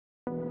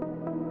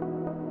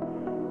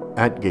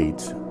At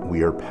Gates,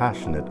 we are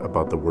passionate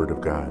about the Word of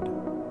God.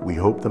 We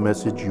hope the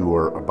message you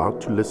are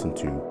about to listen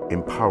to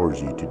empowers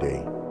you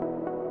today.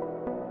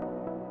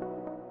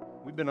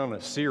 We've been on a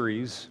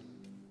series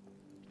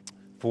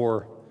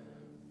for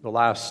the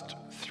last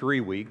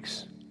 3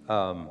 weeks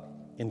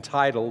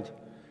entitled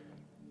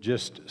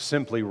just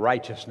simply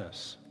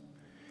Righteousness.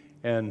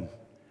 And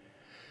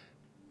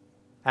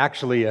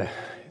actually,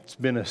 it's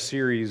been a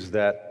series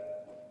that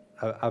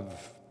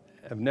I've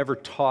never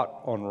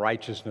taught on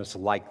righteousness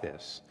like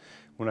this.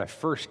 When I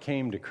first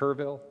came to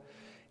Kerrville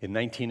in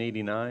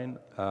 1989,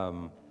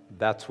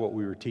 that's what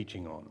we were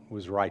teaching on,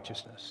 was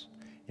righteousness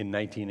in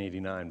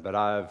 1989. But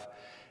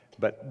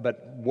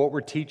what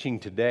we're teaching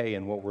today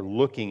and what we're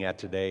looking at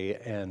today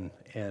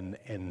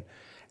and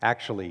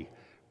actually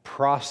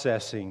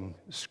processing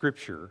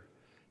Scripture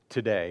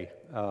today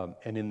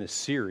and in this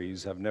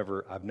series, I've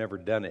never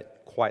done it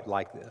quite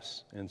like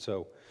this. And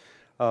so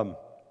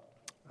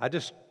I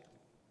just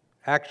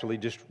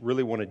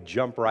really want to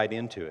jump right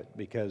into it,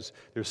 because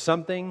there's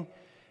something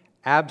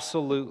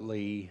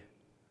absolutely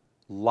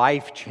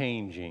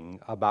life-changing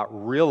about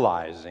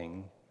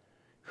realizing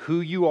who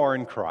you are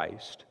in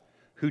Christ,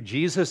 who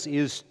Jesus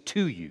is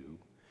to you,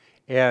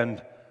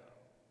 and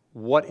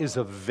what is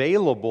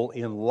available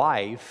in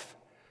life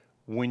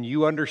when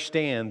you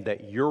understand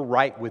that you're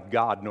right with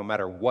God no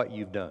matter what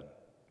you've done.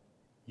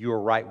 You're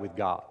right with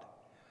God.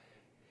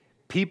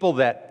 People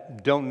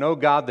that don't know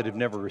God, that have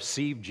never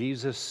received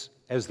Jesus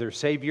as their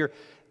Savior,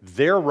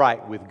 they're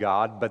right with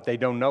God, but they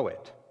don't know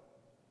it.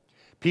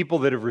 People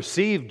that have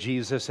received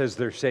Jesus as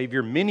their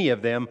Savior, many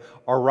of them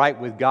are right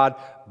with God,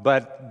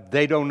 but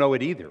they don't know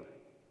it either.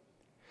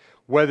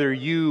 Whether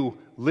you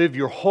live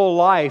your whole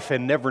life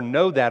and never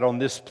know that on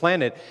this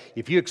planet,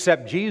 if you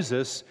accept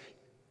Jesus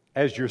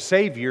as your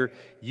Savior,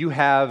 you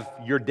have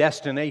your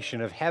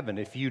destination of heaven.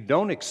 If you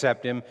don't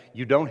accept Him,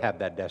 you don't have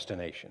that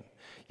destination.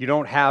 You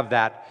don't have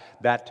that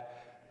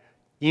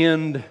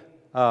end,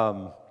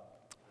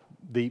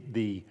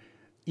 the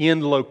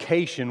end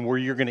location where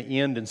you're going to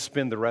end and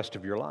spend the rest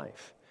of your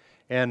life.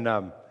 And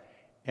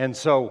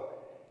so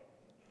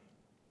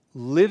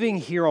living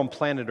here on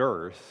planet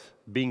Earth,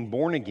 being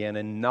born again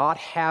and not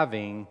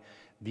having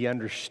the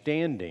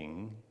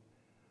understanding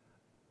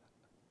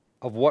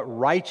of what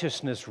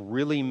righteousness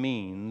really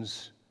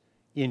means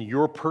in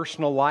your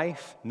personal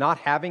life, not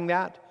having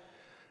that,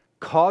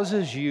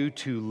 causes you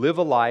to live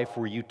a life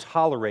where you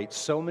tolerate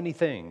so many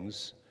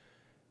things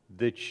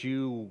that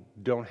you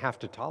don't have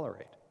to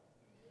tolerate.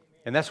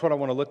 And that's what I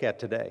want to look at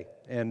today.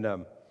 And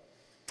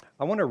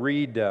I want to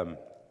read the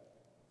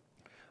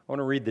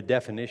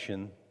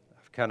definition.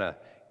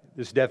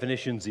 This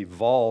definition's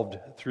evolved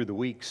through the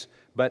weeks,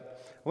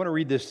 but I want to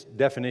read this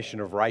definition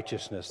of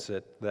righteousness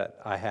that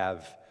I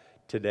have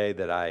today.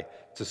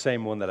 It's the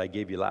same one that I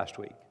gave you last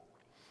week.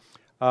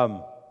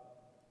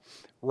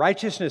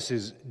 Righteousness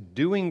is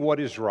doing what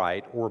is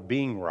right or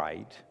being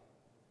right,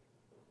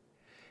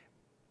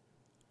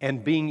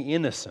 and being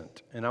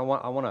innocent. And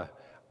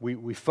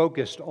we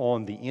focused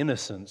on the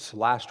innocence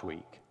last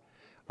week,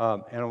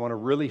 and I want to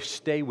really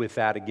stay with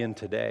that again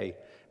today.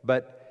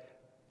 But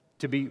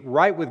to be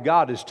right with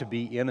God is to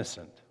be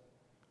innocent,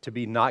 to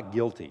be not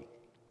guilty.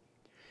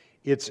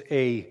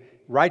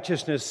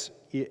 Righteousness,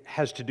 it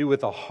has to do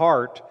with a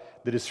heart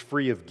that is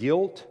free of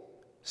guilt,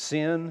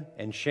 sin,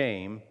 and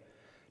shame,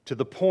 to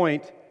the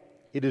point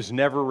it is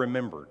never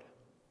remembered.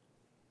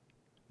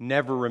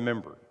 Never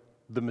remembered.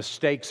 The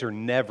mistakes are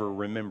never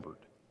remembered.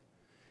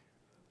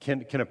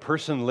 Can a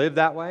person live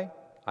that way?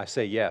 I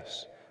say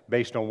yes,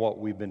 based on what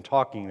we've been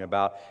talking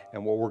about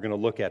and what we're going to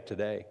look at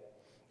today.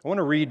 I want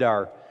to read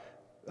our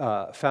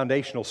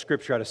foundational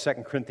scripture out of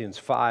 2 Corinthians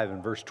 5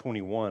 and verse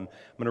 21. I'm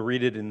going to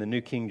read it in the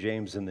New King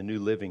James and the New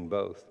Living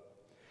both.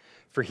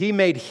 For He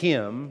made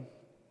Him,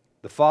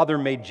 the Father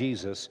made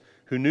Jesus,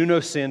 who knew no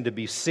sin, to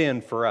be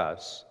sin for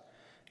us,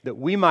 that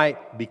we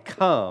might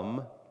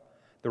become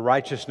the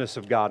righteousness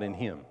of God in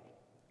Him.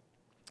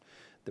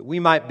 That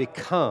we might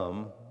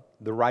become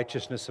the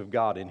righteousness of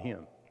God in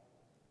Him.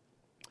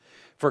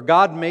 For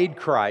God made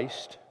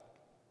Christ,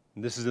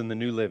 and this is in the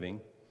New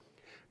Living,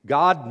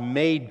 God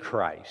made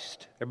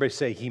Christ. Everybody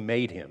say, He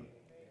made Him.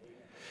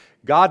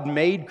 God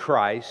made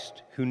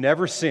Christ, who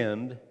never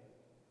sinned,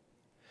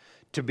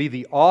 to be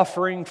the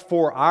offering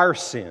for our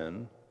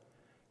sin,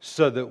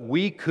 so that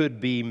we could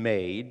be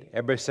made.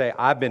 Everybody say,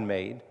 I've been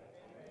made.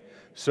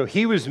 So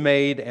He was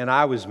made and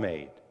I was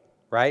made,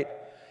 right?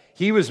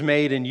 He was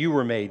made and you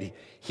were made.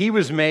 He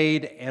was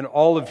made and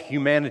all of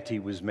humanity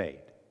was made,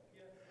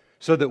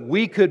 so that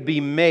we could be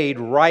made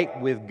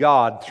right with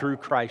God through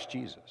Christ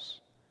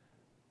Jesus.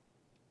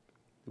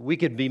 We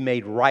could be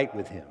made right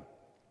with Him.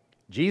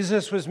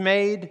 Jesus was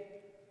made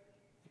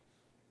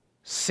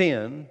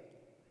sin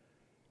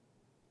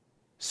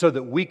so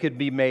that we could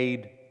be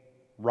made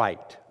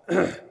right.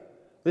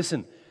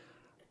 Listen,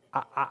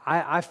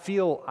 I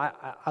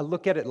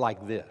look at it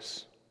like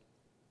this.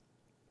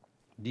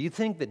 Do you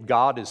think that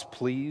God is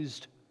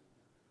pleased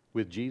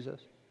with Jesus?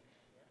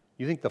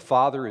 You think the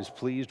Father is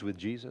pleased with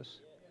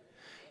Jesus?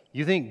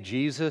 You think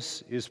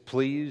Jesus is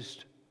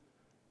pleased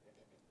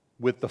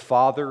with the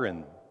Father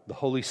and the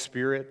Holy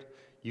Spirit?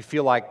 You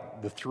feel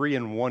like the three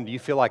in one, do you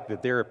feel like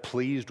that they're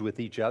pleased with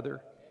each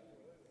other?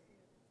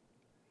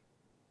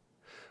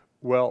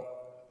 Well,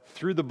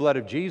 through the blood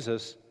of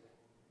Jesus,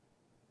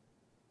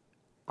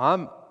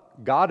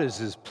 God is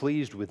as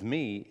pleased with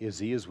me as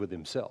He is with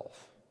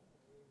Himself.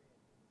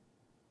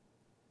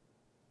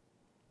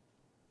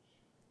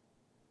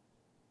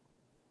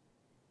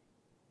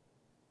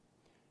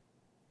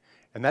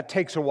 And that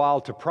takes a while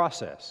to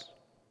process.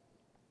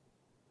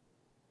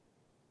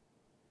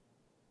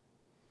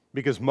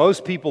 Because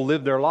most people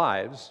live their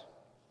lives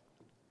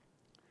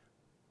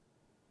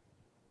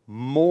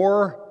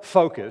more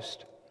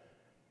focused,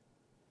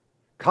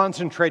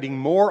 concentrating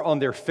more on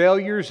their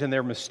failures and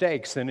their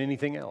mistakes than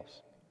anything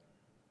else.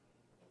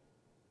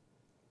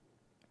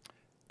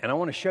 And I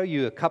want to show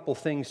you a couple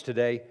things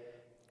today,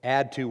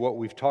 add to what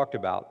we've talked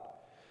about,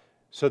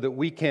 so that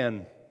we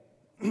can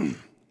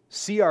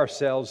see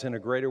ourselves in a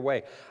greater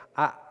way.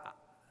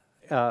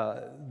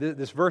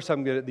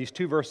 These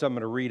two verses I'm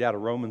going to read out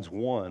of Romans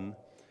 1.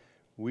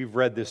 We've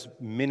read this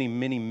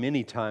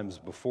many times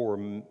before.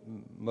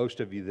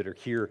 Most of you that are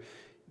here,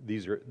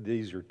 these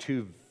are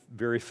two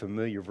very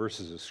familiar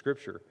verses of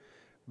Scripture.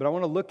 But I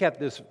want to look at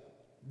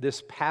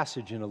this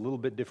passage in a little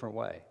bit different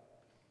way.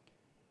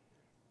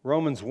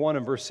 Romans 1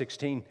 and verse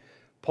 16,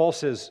 Paul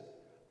says,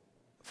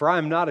 "For I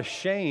am not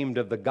ashamed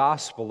of the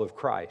gospel of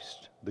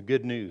Christ," the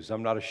good news.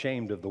 I'm not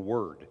ashamed of the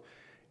word.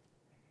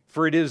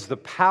 "For it is the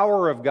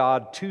power of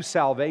God to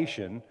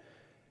salvation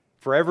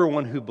for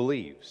everyone who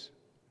believes,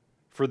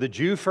 for the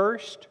Jew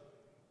first,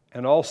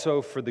 and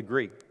also for the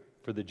Greek,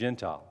 for the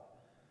Gentile."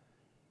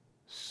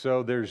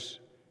 So there's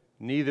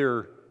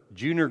neither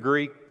Jew nor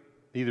Greek,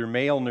 neither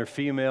male nor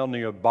female,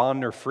 neither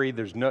bond nor free.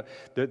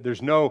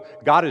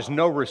 God is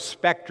no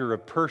respecter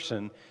of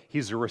person.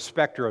 He's a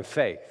respecter of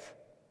faith,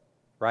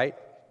 right?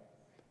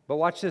 But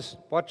watch this.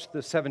 Watch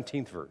the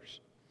 17th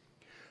verse.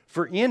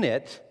 "For in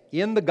it,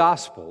 in the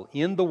gospel,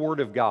 in the word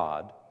of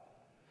God,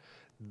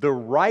 the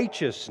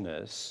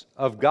righteousness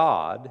of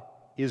God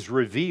is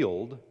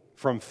revealed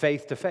from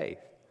faith to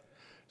faith."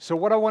 So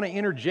what I want to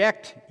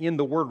interject in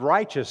the word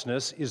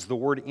righteousness is the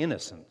word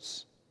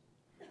innocence.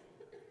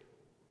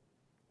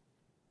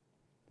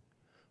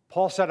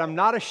 Paul said, "I'm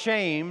not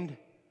ashamed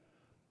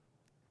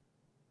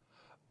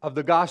of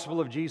the gospel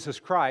of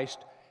Jesus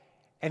Christ."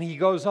 And he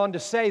goes on to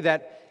say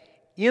that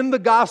in the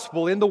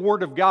gospel, in the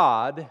word of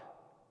God,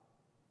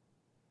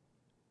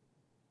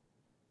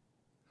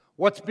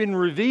 what's been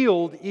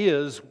revealed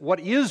is what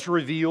is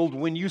revealed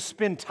when you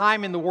spend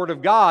time in the word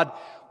of God.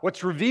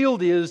 What's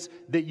revealed is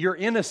that you're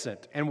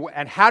innocent.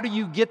 And how do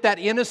you get that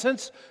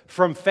innocence?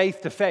 From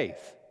faith to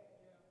faith.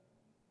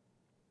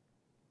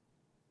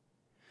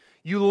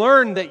 You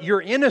learn that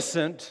you're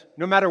innocent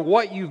no matter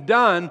what you've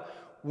done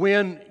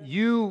when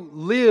you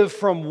live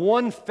from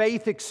one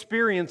faith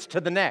experience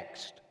to the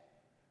next.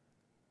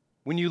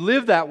 When you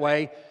live that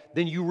way,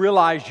 then you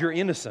realize you're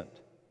innocent.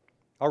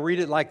 I'll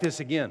read it like this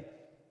again.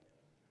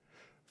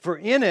 "For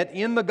in it,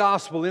 in the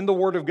gospel, in the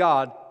word of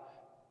God,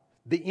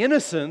 the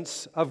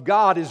innocence of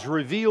God is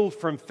revealed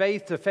from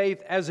faith to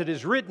faith, as it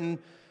is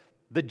written,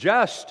 the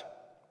just,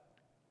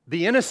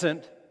 the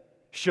innocent,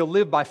 shall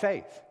live by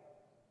faith."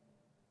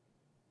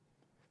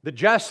 The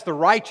just, the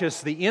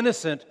righteous, the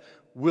innocent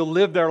will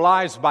live their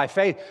lives by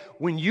faith.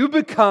 When you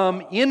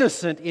become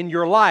innocent in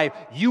your life,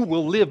 you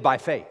will live by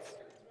faith.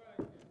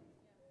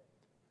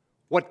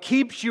 What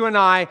keeps you and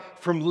I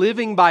from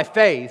living by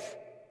faith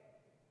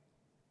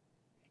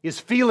is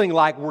feeling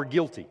like we're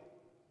guilty.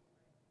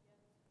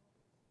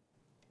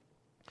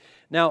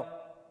 Now,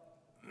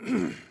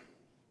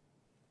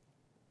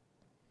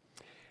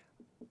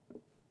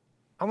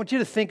 I want you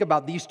to think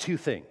about these two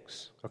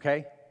things,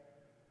 okay?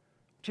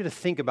 I want you to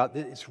think about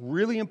this. It's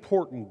really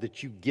important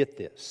that you get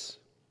this,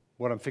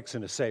 what I'm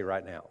fixing to say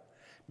right now.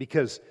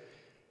 Because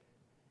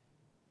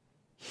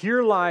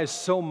here lies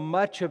so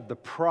much of the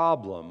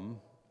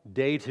problem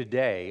day to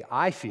day,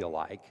 I feel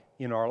like,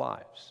 in our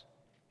lives.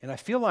 And I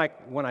feel like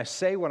when I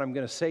say what I'm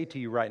going to say to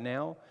you right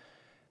now,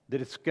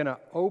 that it's going to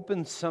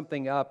open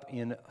something up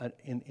in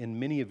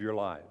many of your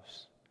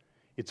lives.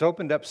 It's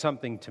opened up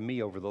something to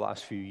me over the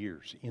last few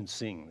years in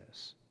seeing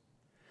this.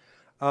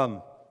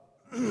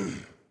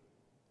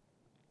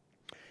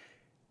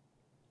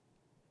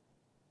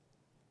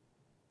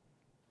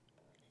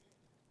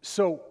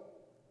 So,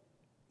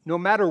 no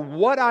matter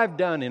what I've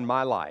done in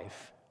my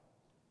life,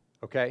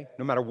 okay,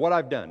 no matter what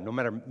I've done, no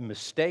matter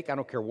mistake, I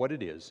don't care what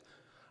it is,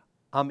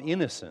 I'm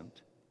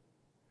innocent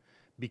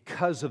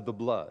because of the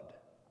blood.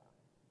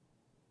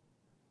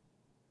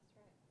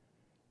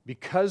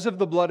 Because of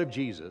the blood of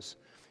Jesus.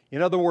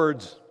 In other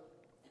words,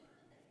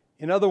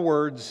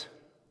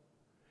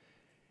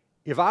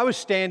 if I was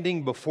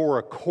standing before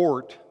a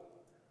court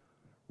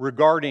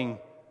regarding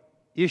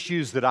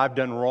issues that I've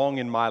done wrong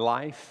in my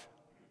life,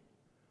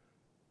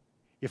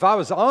 if I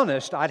was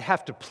honest, I'd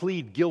have to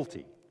plead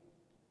guilty.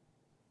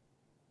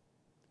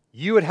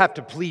 You would have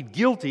to plead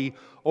guilty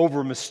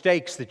over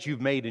mistakes that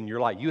you've made in your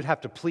life. You'd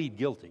have to plead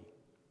guilty.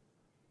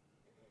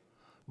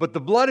 But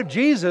the blood of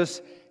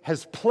Jesus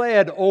has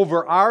pled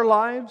over our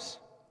lives,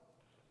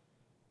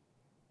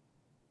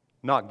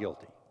 not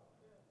guilty.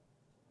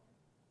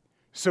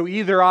 So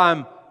either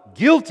I'm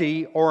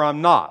guilty or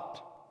I'm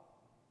not.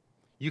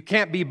 You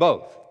can't be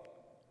both.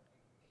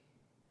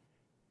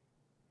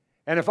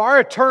 And if our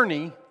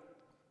attorney,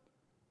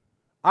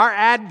 our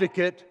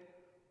advocate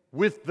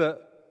with the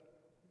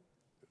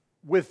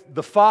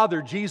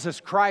Father, Jesus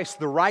Christ,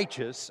 the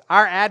righteous,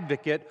 our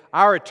advocate,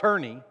 our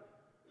attorney,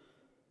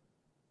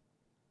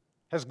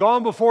 has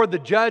gone before the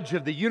judge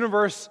of the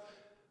universe,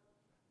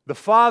 the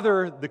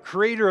Father, the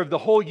creator of the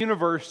whole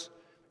universe,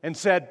 and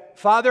said,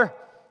 Father,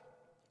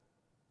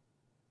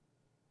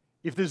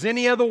 if there's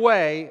any other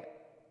way,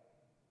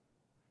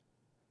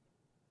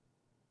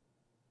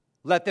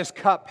 let this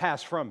cup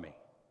pass from me.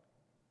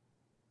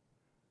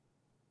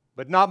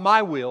 But not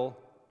my will,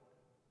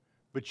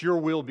 but your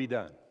will be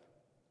done.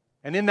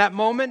 And in that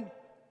moment,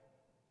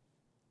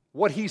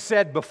 what he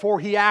said before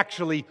he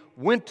actually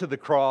went to the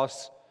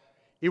cross,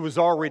 it was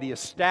already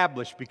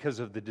established because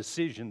of the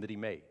decision that he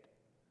made.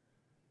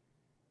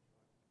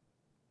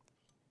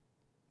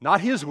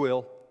 Not his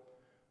will,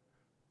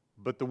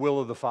 but the will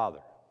of the Father.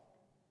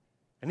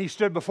 And he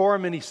stood before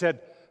him and he said,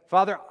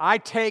 Father, I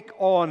take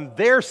on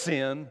their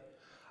sin.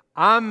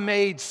 I'm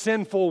made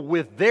sinful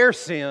with their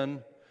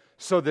sin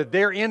so that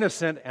they're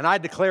innocent. And I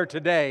declare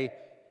today,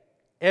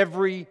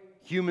 every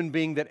human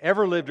being that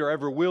ever lived or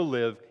ever will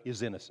live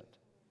is innocent.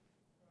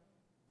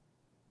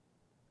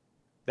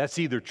 That's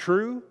either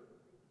true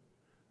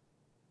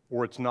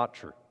or it's not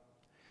true.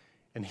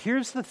 And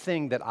here's the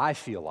thing that I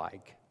feel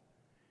like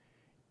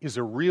is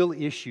a real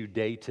issue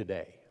day to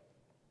day.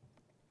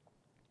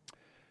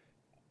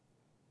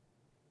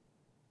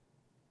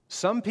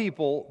 Some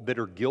people that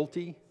are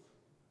guilty,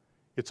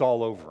 it's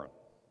all over them.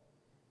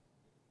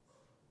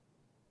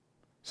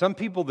 Some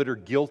people that are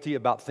guilty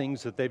about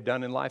things that they've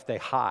done in life, they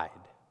hide.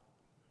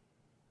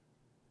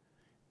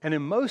 And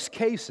in most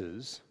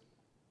cases,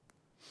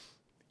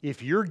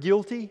 if you're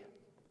guilty,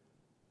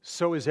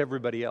 so is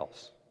everybody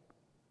else.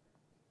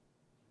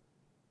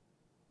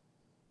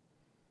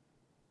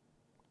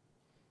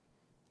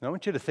 Now, I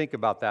want you to think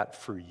about that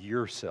for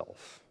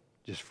yourself,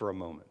 just for a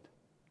moment.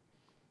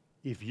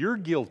 If you're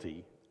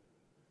guilty,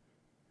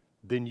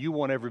 then you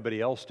want everybody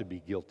else to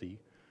be guilty,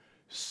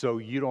 so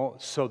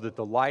that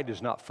the light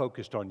is not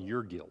focused on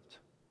your guilt.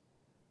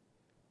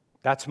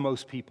 That's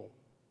most people.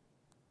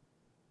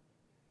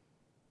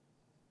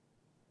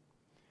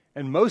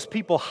 And most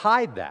people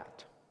hide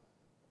that.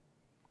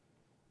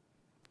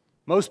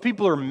 Most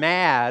people are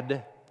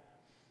mad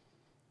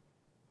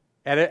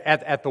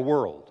at the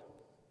world.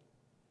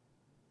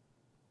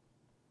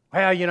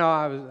 Well, you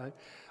know,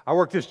 I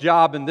worked this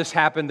job and this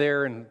happened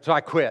there, and so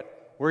I quit.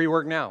 Where do you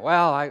work now?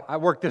 Well, I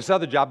worked this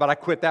other job, but I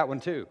quit that one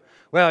too.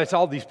 Well, it's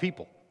all these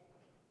people.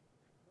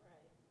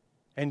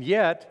 And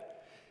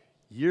yet,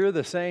 you're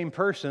the same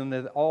person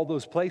at all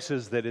those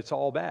places that it's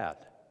all bad.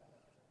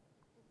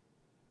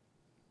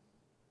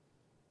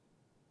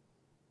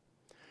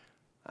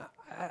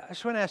 I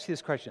just want to ask you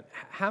this question.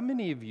 How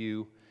many of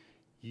you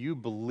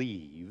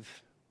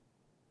believe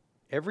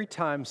every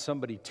time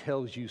somebody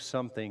tells you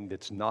something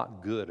that's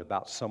not good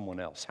about someone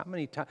else? How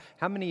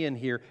many in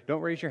here,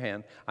 don't raise your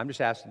hand. I'm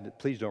just asking,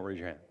 please don't raise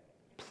your hand.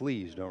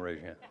 Please don't raise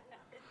your hand.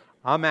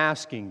 I'm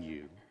asking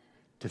you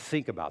to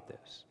think about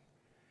this.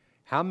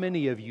 How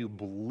many of you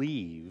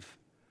believe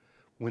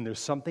when there's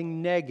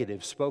something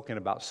negative spoken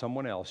about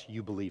someone else,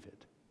 you believe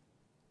it?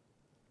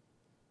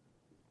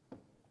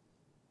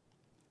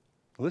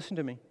 Listen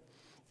to me.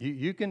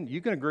 You can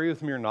agree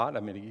with me or not. I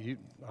mean,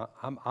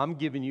 I'm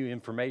giving you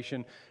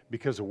information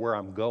because of where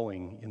I'm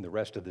going in the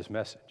rest of this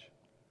message.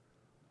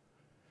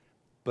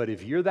 But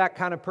if you're that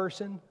kind of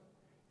person,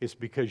 it's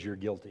because you're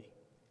guilty.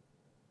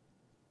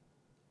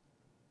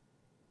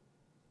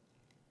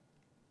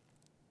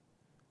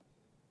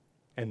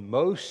 And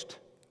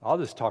I'll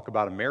just talk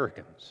about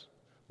Americans.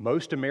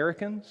 Most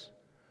Americans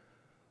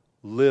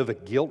live a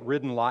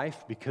guilt-ridden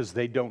life because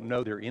they don't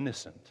know they're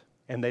innocent.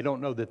 And they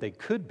don't know that they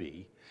could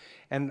be.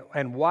 And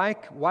why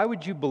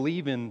would you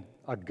believe in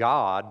a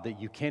God that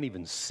you can't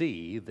even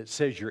see that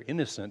says you're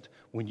innocent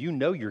when you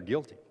know you're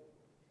guilty?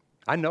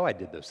 I know I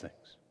did those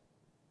things.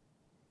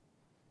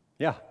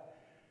 Yeah.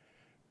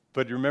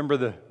 But remember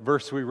the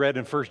verse we read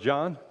in 1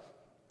 John?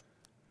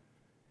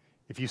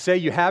 If you say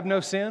you have no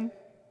sin,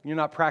 you're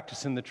not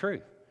practicing the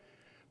truth.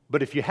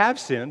 But if you have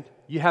sinned,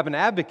 you have an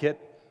advocate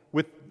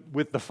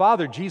with the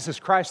Father, Jesus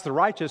Christ the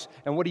righteous,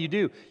 and what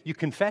do? You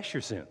confess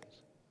your sins.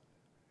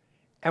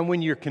 And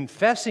when you're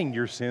confessing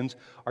your sins,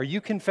 are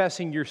you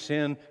confessing your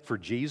sin for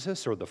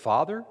Jesus or the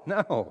Father?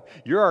 No,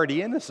 you're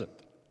already innocent.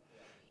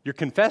 You're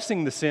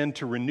confessing the sin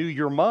to renew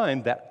your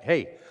mind that,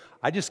 hey,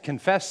 I just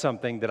confessed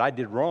something that I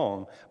did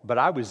wrong, but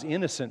I was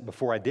innocent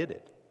before I did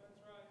it.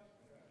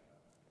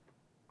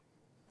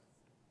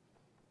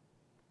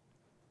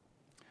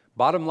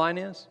 Bottom line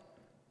is,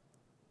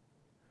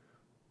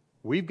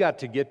 we've got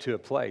to get to a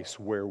place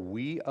where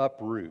we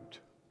uproot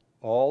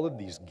all of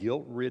these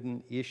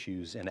guilt-ridden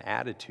issues and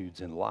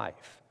attitudes in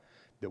life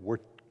that we're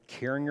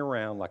carrying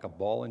around like a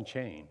ball and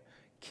chain.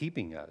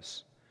 keeping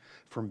us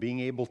from being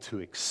able to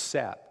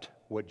accept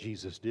what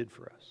Jesus did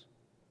for us.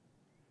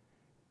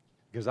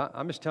 Because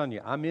I'm just telling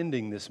you, I'm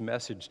ending this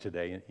message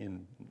today,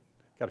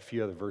 got a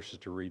few other verses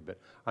to read, but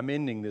I'm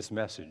ending this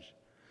message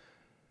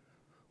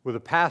with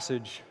a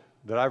passage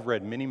that I've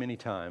read many, many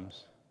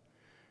times,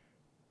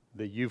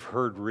 that you've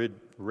heard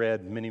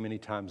read many, many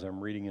times. I'm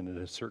reading it in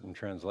a certain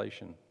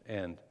translation.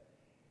 And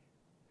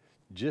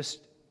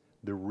just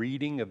the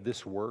reading of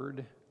this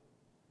word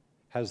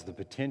has the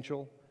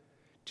potential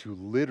to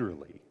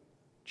literally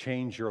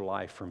change your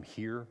life from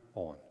here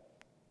on.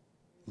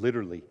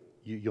 Literally,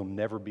 you'll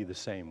never be the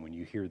same when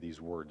you hear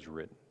these words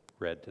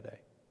read today.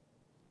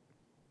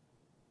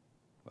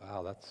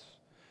 Wow, that's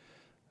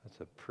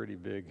a pretty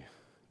big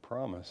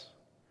promise.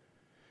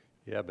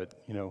 Yeah,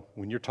 but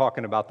when you're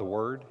talking about the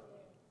word,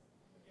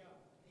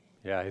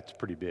 yeah, it's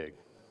pretty big.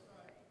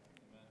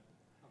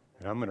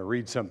 And I'm going to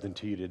read something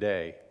to you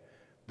today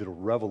that'll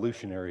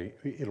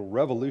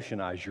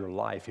revolutionize your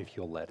life if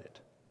you'll let it.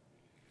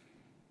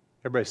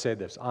 Everybody say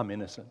this: I'm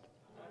innocent.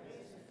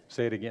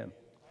 Say it again.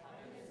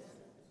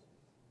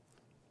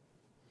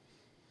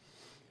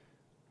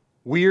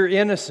 We're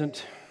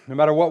innocent, no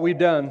matter what we've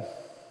done.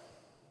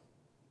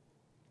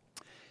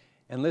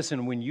 And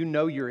listen, when you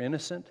know you're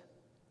innocent,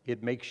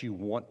 it makes you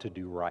want to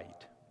do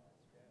right.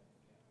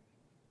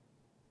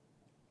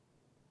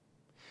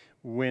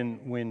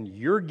 When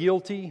you're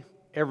guilty,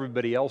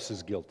 everybody else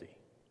is guilty.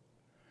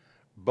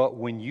 But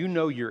when you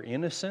know you're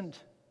innocent,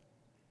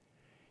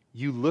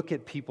 you look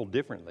at people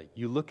differently.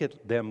 You look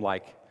at them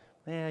like,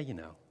 I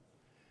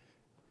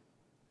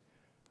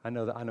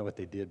know what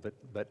they did,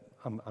 but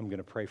I'm going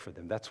to pray for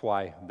them. That's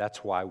why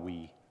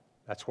we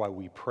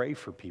pray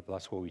for people.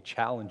 That's why we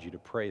challenge you to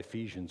pray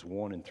Ephesians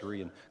 1 and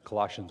 3 and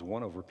Colossians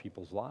 1 over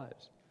people's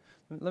lives.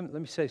 Let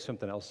me say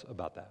something else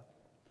about that.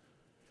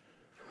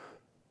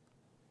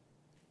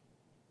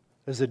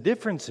 There's a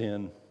difference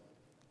in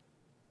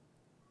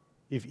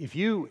if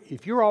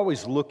you're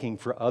always looking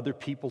for other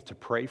people to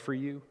pray for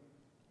you.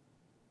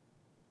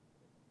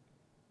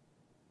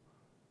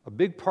 A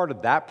big part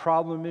of that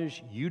problem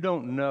is you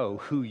don't know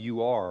who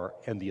you are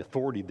and the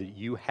authority that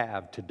you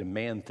have to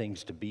demand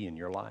things to be in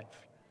your life.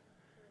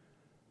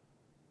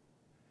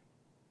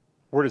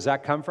 Where does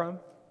that come from?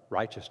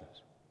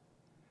 Righteousness.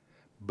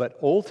 But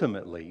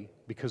ultimately,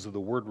 because of the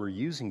word we're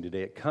using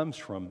today, it comes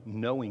from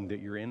knowing that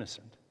you're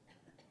innocent.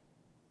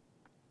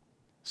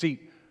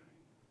 See,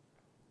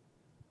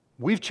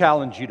 we've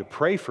challenged you to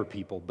pray for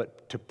people,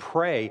 but to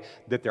pray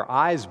that their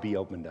eyes be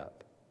opened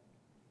up.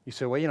 You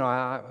say,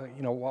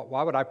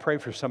 why would I pray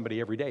for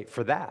somebody every day?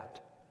 For that.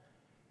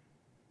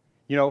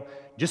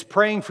 Just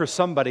praying for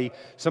somebody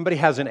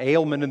has an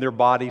ailment in their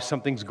body,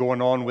 something's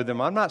going on with them.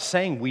 I'm not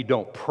saying we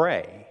don't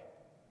pray.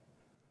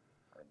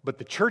 But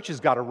the church has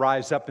got to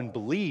rise up and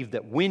believe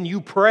that when you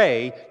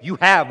pray, you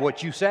have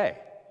what you say.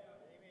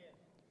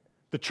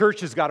 The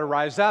church has got to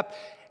rise up.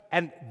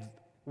 And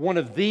one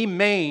of the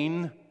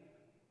main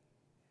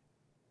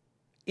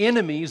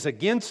enemies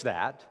against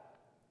that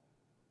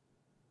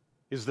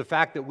is the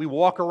fact that we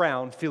walk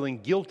around feeling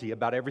guilty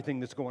about everything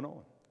that's going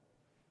on.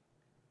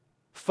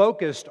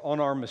 Focused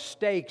on our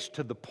mistakes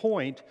to the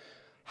point,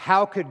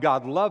 how could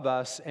God love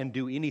us and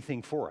do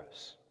anything for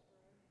us?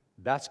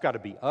 That's got to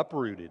be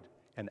uprooted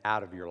and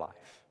out of your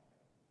life.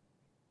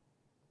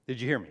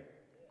 Did you hear me?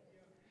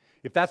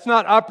 If that's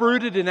not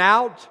uprooted and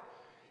out,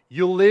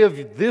 you'll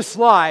live this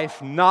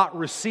life not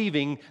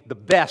receiving the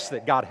best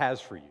that God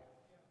has for you.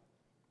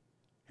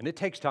 And it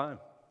takes time.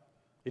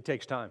 It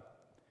takes time.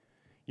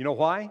 You know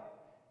why?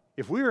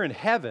 If we were in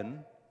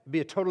heaven, it'd be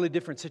a totally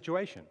different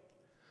situation.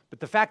 But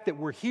the fact that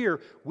we're here,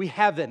 we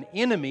have an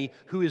enemy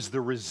who is the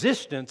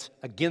resistance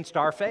against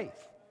our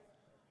faith.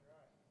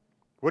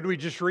 What did we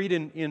just read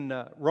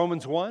in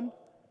Romans 1?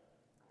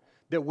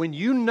 That when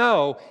you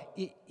know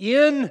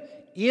in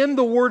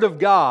the Word of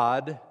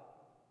God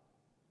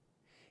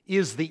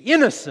is the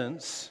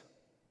innocence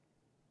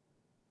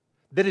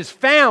that is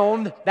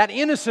found, that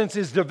innocence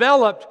is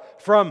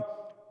developed from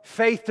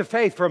faith to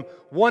faith, from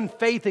one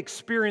faith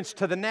experience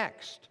to the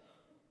next.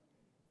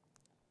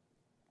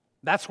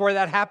 That's where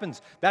that happens.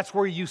 That's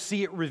where you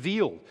see it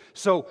revealed.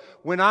 So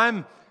when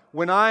I'm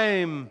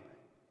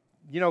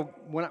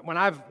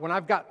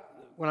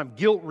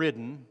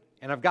guilt-ridden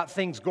and I've got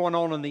things going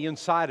on the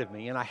inside of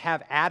me, and I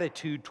have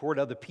attitude toward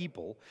other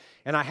people,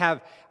 and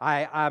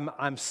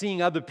I'm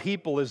seeing other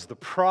people as the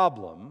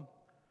problem.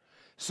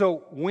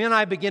 So when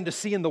I begin to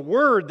see in the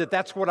Word that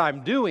that's what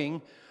I'm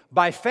doing,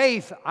 by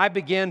faith I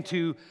begin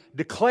to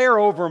declare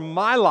over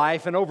my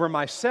life and over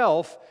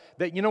myself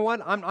that, you know what,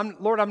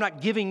 Lord, I'm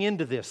not giving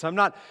into this. I'm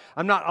not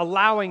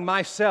allowing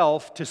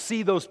myself to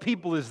see those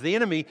people as the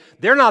enemy.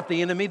 They're not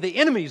the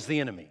enemy's the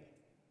enemy.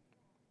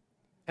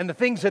 And the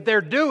things that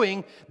they're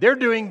doing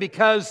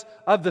because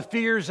of the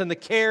fears and the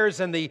cares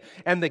and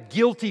the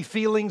guilty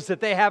feelings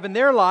that they have in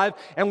their life.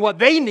 And what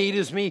they need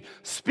is me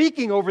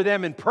speaking over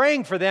them and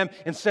praying for them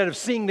instead of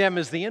seeing them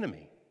as the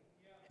enemy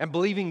and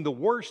believing the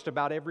worst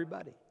about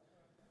everybody.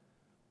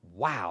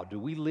 Wow, do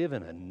we live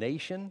in a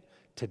nation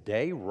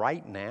today,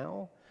 right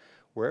now,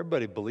 where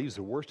everybody believes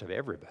the worst of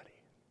everybody.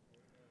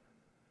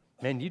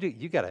 Man,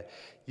 you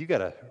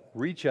gotta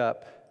reach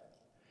up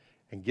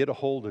and get a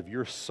hold of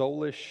your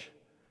soulish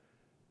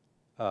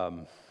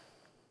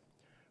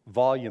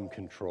volume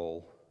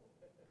control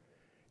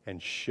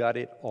and shut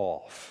it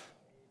off.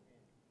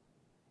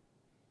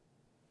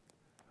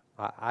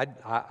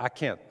 I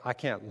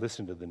can't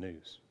listen to the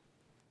news.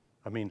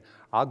 I mean,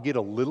 I'll get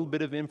a little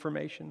bit of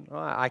information.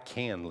 I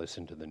can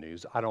listen to the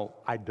news. I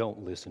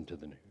don't listen to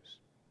the news.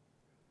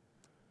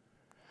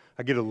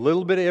 I get a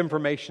little bit of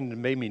information to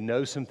make me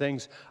know some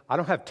things. I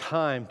don't have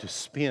time to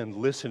spend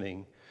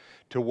listening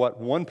to what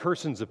one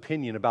person's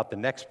opinion about the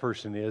next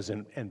person is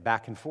and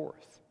back and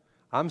forth.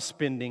 I'm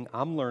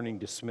learning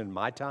to spend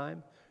my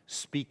time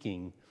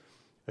speaking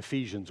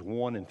Ephesians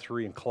 1 and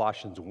 3 and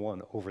Colossians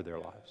 1 over their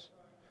lives.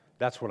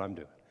 That's what I'm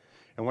doing.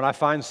 And when I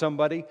find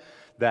somebody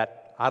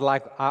that I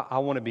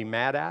want to be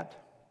mad at,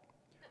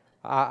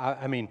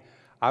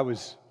 I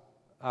was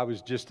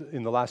just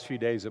in the last few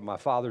days at my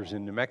father's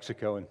in New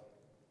Mexico, and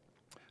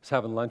I was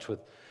having lunch with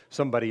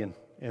somebody,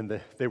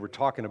 and they were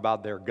talking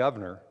about their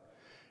governor,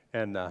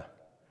 and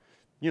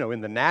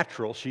in the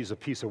natural, she's a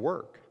piece of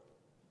work,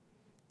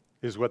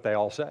 is what they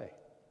all say.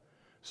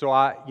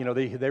 So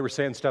they were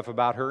saying stuff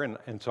about her,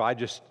 and so I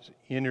just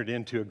entered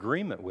into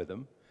agreement with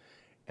them.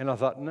 And I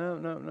thought, no,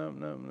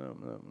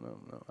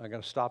 I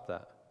got to stop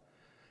that.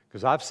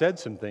 Because I've said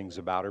some things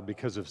about her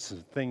because of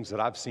some things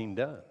that I've seen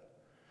done.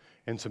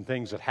 And some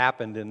things that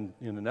happened in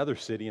another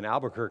city, in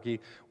Albuquerque,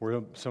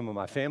 where some of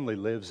my family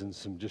lives, and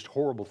some just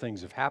horrible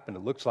things have happened.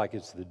 It looks like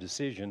it's the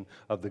decision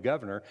of the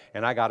governor,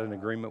 and I got an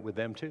agreement with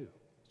them too.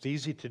 It's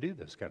easy to do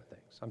those kind of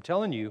things. I'm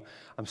telling you,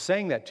 I'm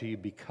saying that to you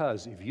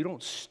because if you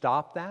don't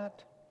stop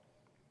that,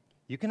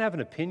 you can have an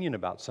opinion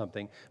about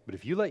something, but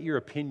if you let your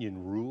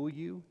opinion rule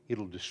you,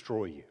 it'll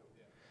destroy you.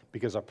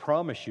 Because I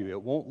promise you,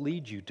 it won't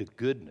lead you to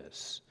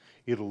goodness.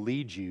 It'll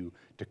lead you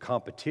to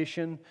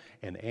competition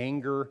and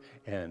anger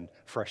and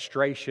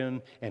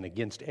frustration and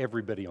against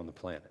everybody on the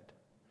planet.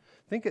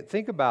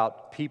 Think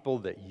about people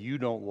that you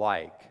don't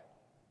like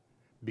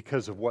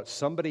because of what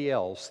somebody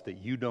else that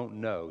you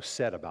don't know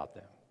said about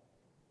them.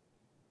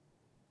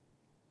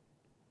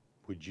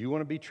 Would you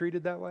want to be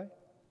treated that way?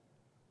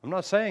 I'm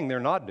not saying they're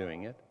not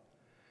doing it.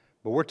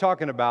 But we're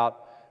talking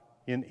about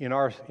in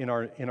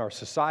our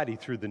society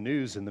through the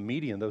news and the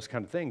media and those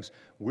kind of things.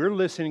 We're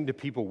listening to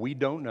people we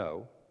don't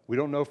know. We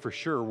don't know for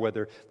sure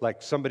whether,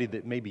 like somebody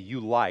that maybe you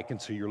like, and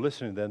so you're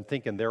listening to them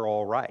thinking they're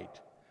all right.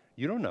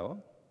 You don't know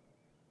them.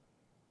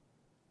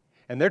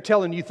 And they're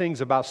telling you things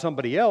about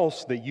somebody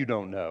else that you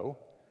don't know,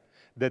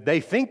 that they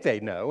think they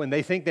know, and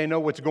they think they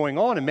know what's going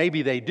on, and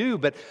maybe they do.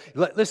 But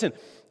listen,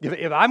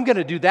 if I'm going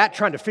to do that,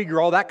 trying to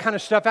figure all that kind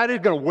of stuff out,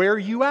 it's going to wear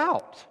you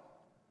out.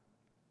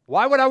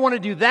 Why would I want to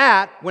do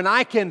that when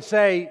I can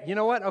say, you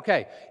know what,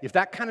 okay, if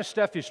that kind of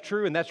stuff is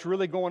true and that's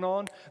really going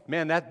on,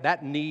 man,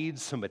 that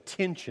needs some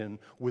attention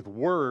with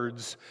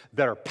words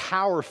that are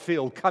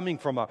power-filled coming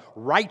from a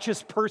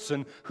righteous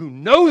person who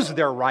knows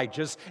they're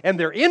righteous and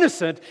they're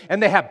innocent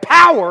and they have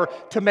power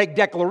to make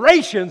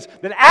declarations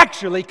that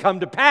actually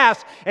come to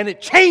pass, and it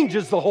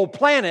changes the whole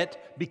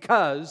planet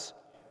because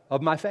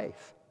of my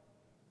faith.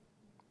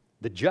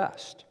 The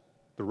just,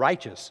 the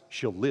righteous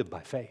shall live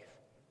by faith.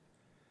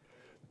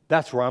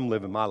 That's where I'm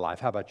living my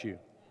life. How about you?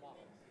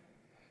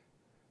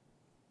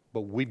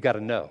 But we've got to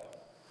know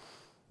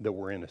that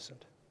we're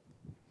innocent.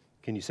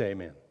 Can you say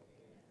amen?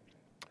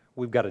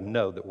 We've got to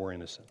know that we're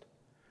innocent.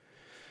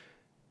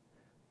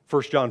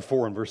 1 John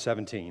 4 and verse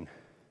 17.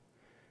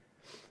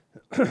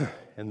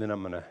 And then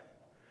I'm going to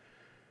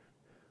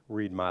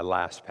read my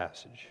last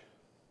passage.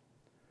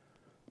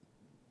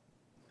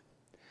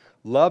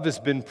 Love has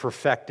been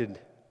perfected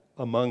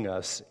among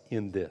us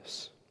in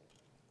this,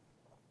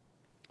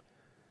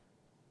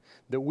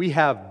 that we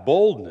have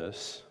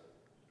boldness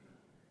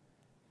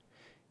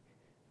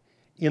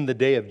in the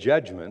day of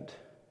judgment,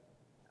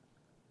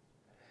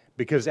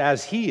 because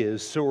as He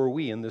is, so are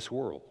we in this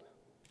world.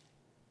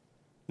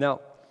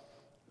 Now,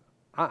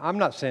 I'm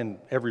not saying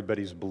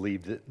everybody's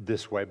believed it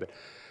this way, but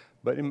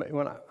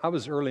when I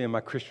was early in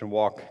my Christian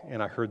walk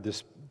and I heard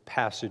this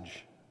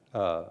passage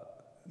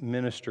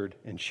ministered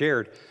and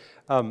shared,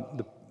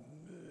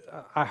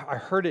 I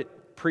heard it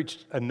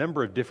preached a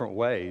number of different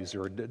ways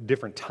or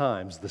different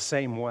times the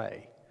same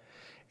way.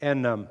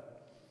 And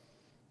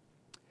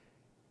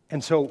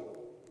so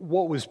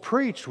what was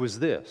preached was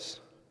this,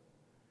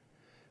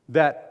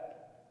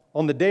 that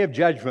on the day of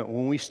judgment,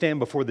 when we stand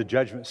before the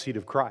judgment seat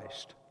of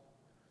Christ,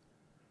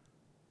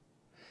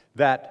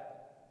 that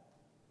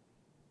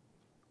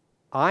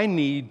I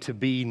need to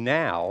be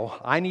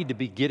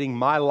getting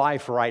my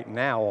life right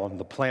now on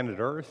the planet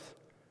Earth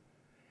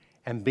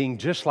and being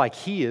just like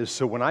He is,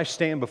 so when I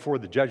stand before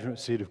the judgment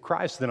seat of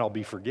Christ, then I'll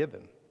be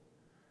forgiven.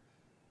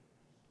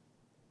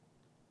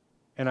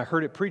 And I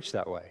heard it preached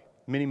that way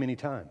many, many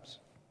times.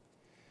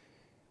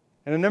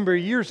 And a number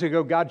of years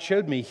ago, God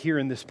showed me here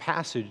in this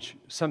passage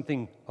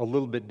something a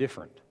little bit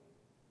different.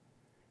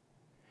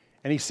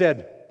 And He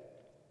said,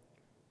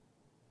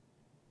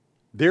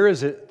 there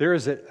is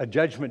a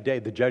judgment day,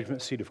 the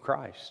judgment seat of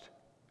Christ.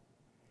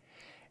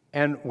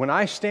 And when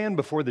I stand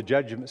before the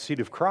judgment seat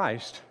of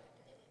Christ,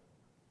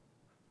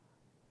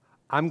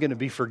 I'm going to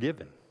be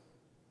forgiven.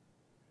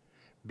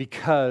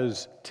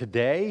 Because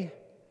today,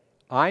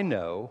 I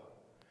know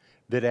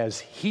that as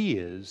He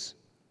is,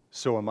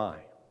 so am I.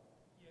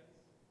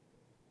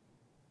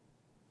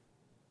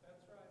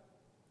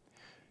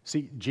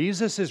 See,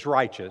 Jesus is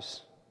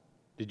righteous.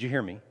 Did you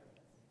hear me?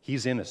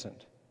 He's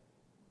innocent.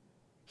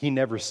 He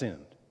never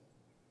sinned.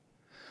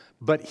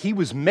 But He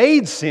was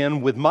made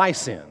sin with my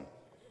sin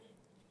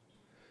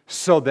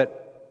so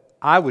that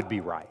I would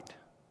be right.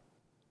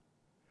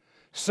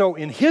 So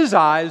in His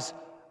eyes,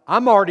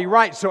 I'm already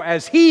right. So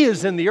as He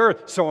is in the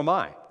earth, so am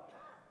I.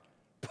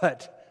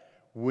 But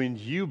when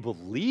you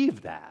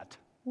believe that,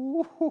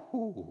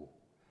 ooh,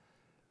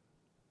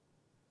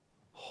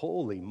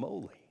 holy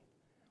moly.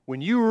 When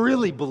you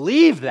really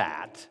believe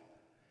that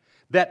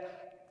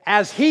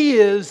as He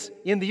is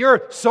in the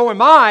earth, so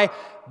am I,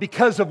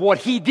 because of what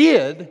He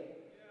did,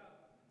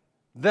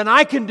 then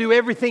I can do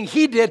everything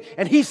He did,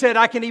 and He said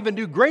I can even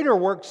do greater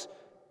works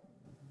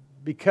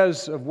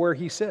because of where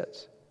He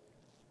sits.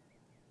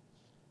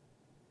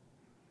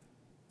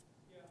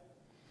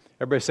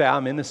 Everybody say,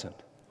 I'm innocent.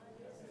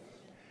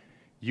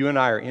 You and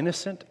I are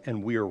innocent,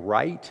 and we are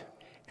right,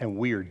 and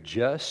we are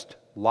just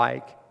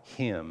like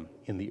Him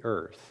in the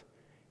earth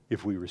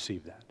if we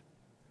receive that.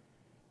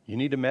 You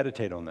need to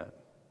meditate on that.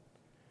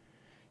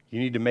 You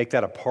need to make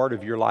that a part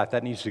of your life.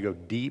 That needs to go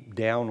deep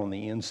down on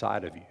the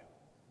inside of you.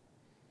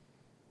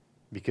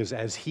 Because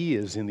as He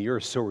is in the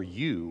earth, so are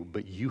you,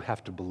 but you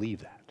have to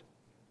believe that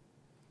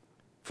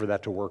for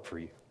that to work for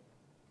you.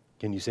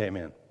 Can you say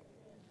amen?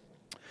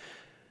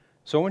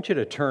 So I want you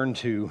to turn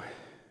to,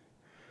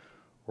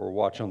 or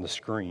watch on the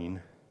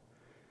screen,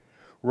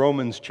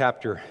 Romans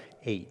chapter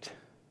 8.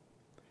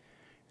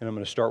 And I'm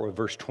going to start with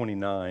verse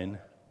 29.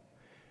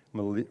 I'm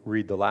going to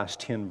read the last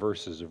 10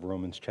 verses of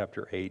Romans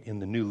chapter 8 in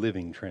the New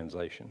Living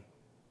Translation.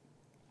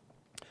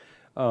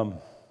 And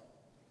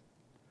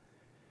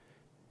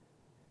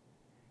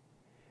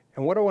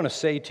what I want to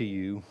say to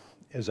you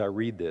as I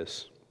read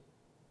this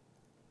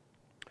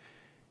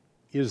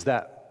is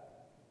that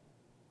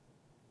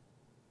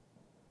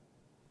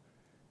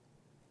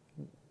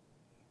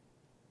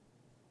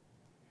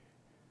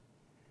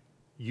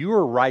you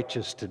are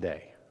righteous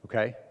today,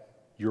 okay?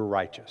 You're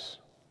righteous.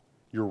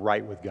 You're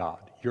right with God.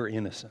 You're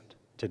innocent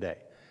today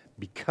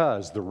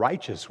because the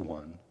righteous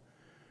one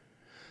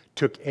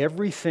took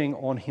everything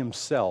on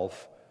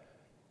Himself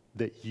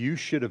that you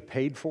should have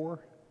paid for,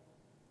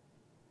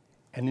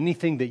 and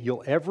anything that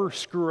you'll ever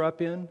screw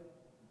up in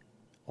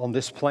on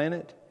this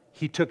planet,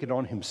 He took it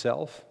on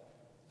Himself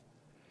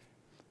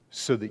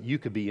so that you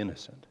could be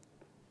innocent.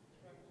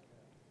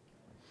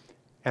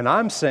 And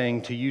I'm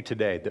saying to you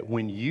today that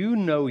when you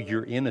know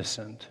you're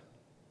innocent,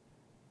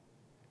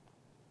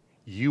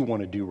 you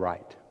want to do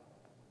right.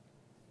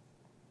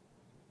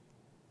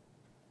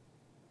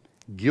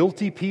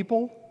 Guilty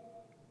people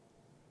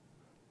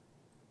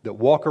that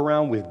walk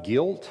around with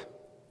guilt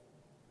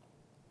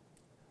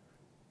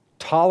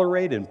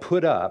tolerate and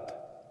put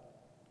up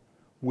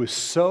with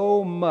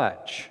so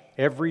much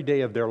every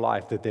day of their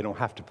life that they don't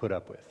have to put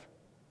up with.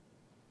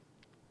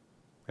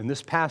 And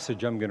this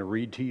passage I'm going to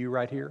read to you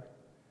right here,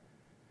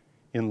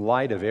 in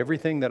light of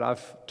everything that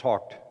I've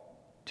talked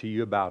to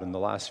you about in the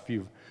last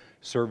few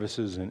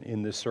services and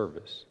in this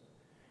service,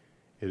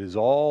 it is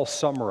all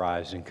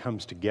summarized and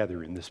comes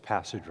together in this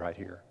passage right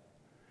here.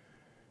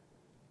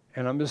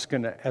 And I'm just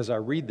going to, as I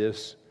read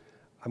this,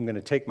 I'm going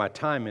to take my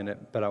time in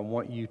it, but I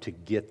want you to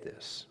get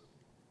this.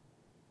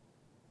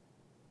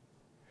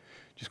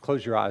 Just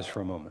close your eyes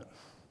for a moment.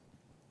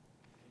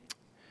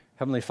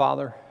 Heavenly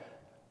Father,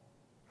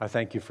 I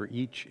thank you for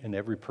each and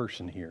every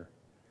person here.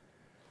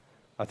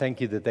 I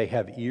thank you that they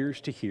have ears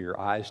to hear,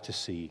 eyes to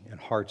see, and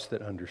hearts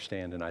that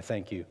understand. And I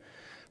thank you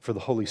for the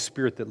Holy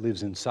Spirit that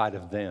lives inside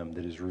of them,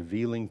 that is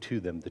revealing to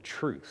them the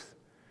truth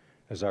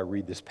as I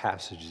read this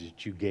passage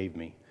that you gave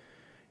me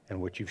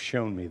and what you've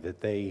shown me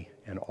that they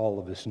and all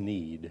of us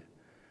need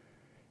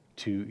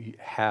to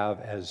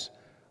have as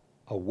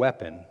a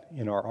weapon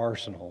in our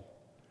arsenal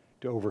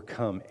to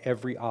overcome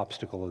every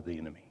obstacle of the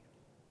enemy.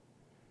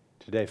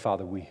 Today,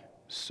 Father, we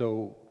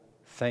so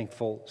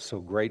thankful, so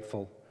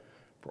grateful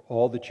for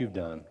all that you've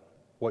done,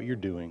 what you're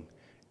doing,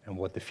 and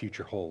what the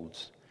future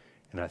holds.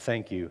 And I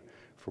thank you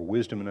for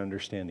wisdom and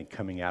understanding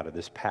coming out of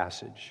this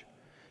passage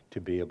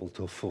to be able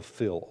to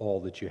fulfill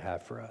all that you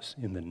have for us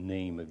in the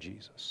name of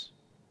Jesus.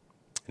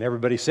 And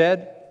everybody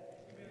said,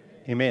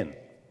 Amen.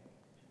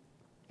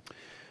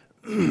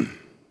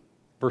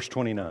 Verse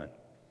 29,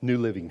 New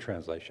Living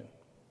Translation.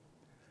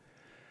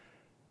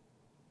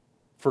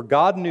 For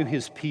God knew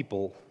His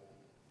people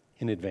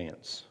in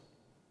advance.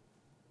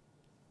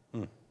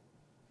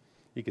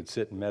 You could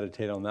sit and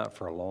meditate on that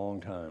for a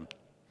long time.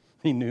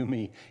 He knew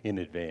me in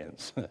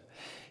advance.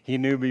 He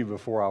knew me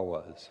before I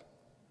was.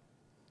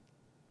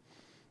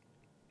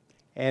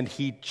 And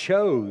He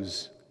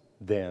chose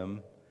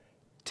them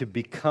to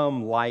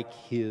become like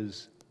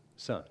His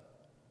Son.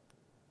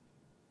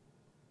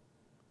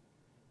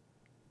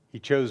 He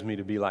chose me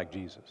to be like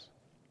Jesus.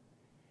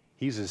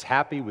 He's as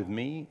happy with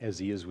me as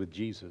he is with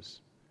Jesus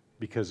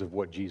because of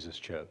what Jesus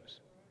chose.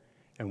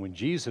 And when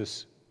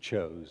Jesus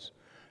chose,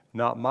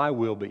 not my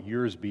will but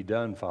yours be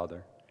done,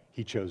 Father,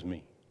 he chose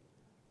me.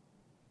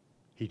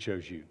 He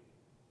chose you.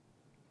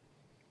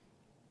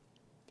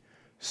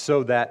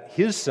 So that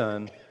his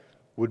son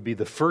would be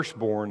the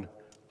firstborn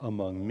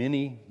among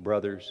many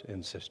brothers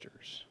and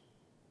sisters.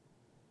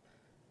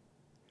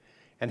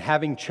 And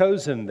having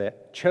chosen them,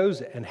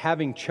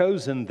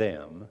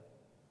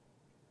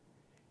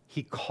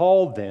 he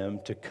called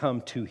them to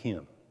come to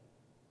him.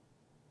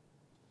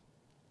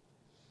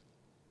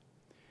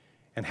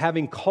 And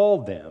having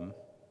called them,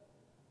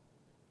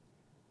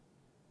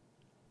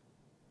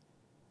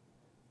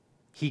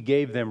 he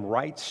gave them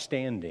right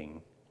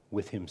standing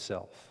with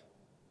himself.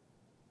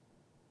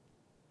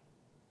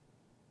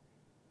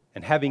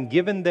 And having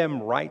given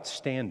them right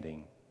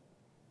standing,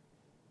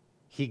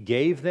 he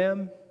gave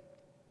them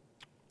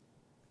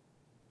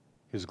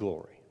his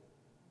glory.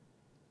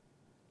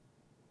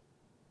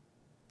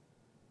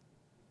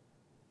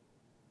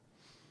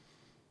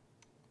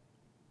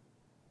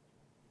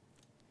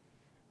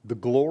 The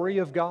glory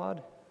of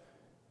God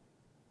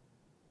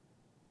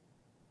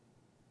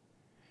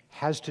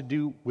has to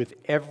do with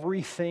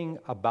everything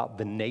about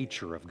the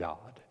nature of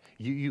God.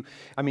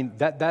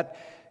 That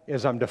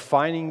as I'm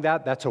defining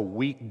that, that's a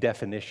weak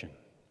definition.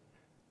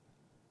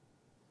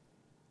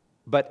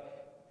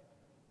 But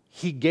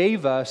he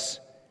gave us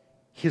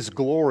his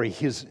glory,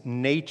 his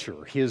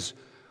nature, his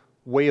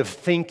way of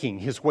thinking,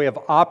 his way of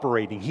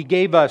operating. He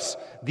gave us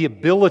the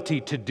ability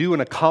to do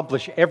and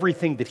accomplish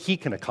everything that he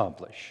can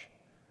accomplish.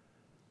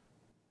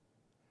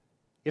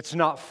 It's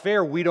not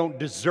fair. We don't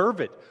deserve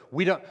it.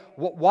 We don't.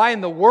 Why in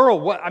the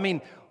world?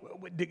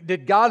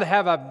 Did God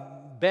have a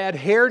bad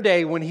hair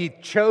day when he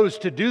chose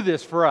to do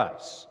this for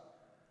us?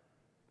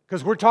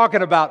 Because we're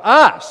talking about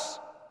us.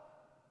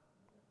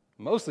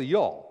 Mostly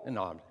y'all.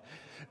 No,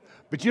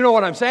 but you know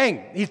what I'm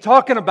saying? He's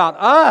talking about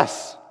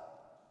us.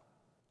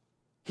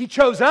 He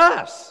chose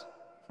us.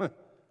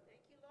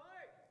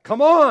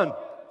 Come on.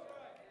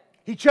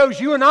 He chose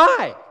you and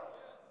I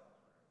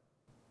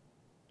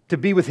to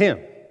be with him.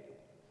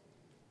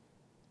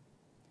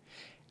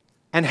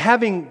 And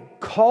having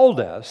called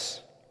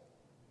us,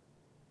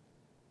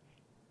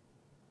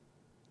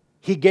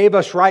 he gave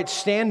us right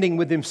standing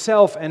with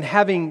himself, and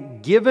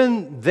having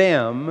given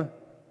them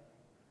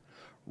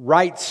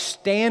right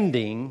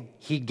standing,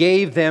 he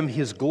gave them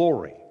his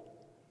glory.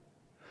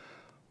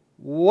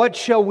 What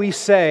shall we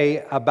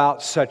say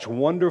about such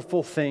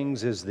wonderful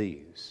things as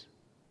these?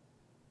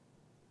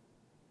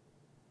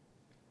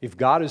 If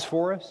God is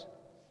for us,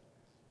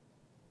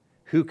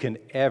 who can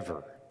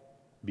ever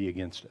be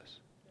against us?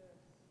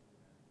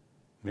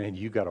 Man,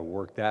 you got to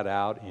work that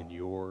out in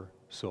your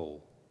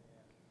soul.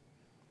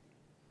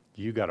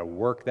 You got to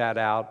work that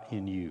out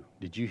in you.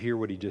 Did you hear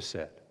what he just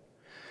said?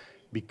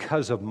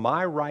 Because of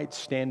my right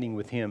standing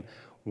with him,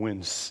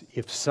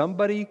 if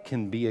somebody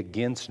can be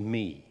against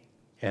me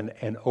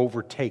and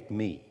overtake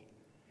me,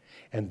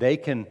 and they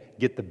can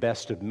get the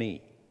best of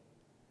me,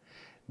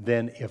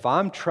 then if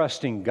I'm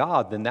trusting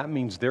God, then that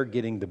means they're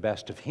getting the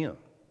best of him.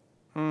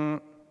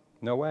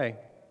 No way.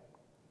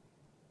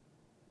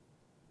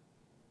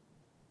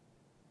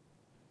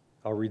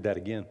 I'll read that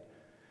again.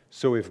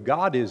 So if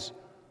God is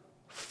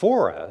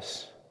for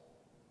us,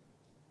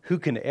 who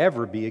can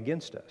ever be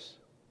against us?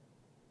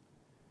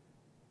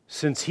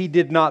 Since he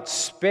did not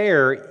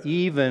spare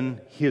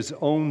even his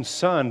own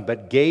son,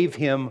 but gave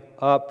him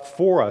up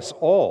for us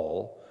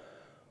all,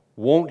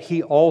 won't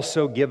he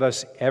also give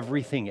us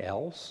everything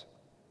else?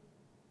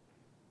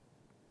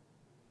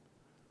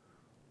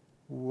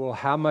 Well,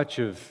 how much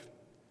is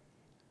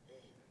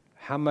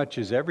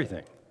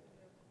everything?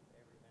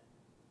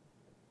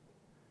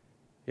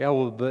 Yeah,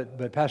 well,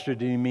 but Pastor,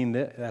 do you mean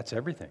that's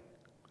everything?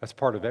 That's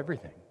part of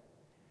everything.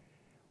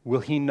 Will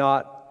he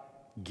not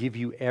give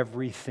you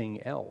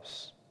everything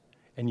else?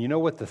 And you know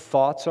what the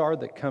thoughts are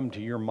that come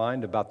to your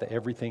mind about the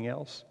everything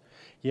else?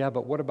 Yeah,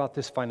 but what about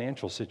this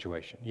financial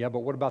situation? Yeah, but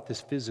what about this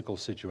physical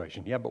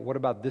situation? Yeah, but what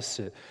about this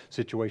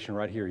situation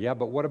right here? Yeah,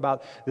 but what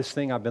about this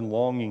thing I've been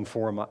longing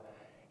for?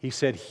 He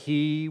said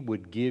he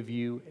would give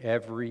you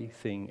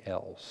everything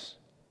else.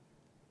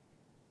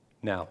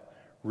 Now,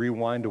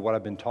 rewind to what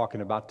I've been talking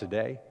about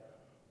today.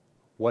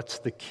 What's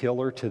the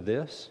killer to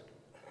this?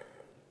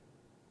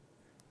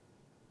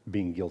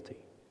 Being guilty.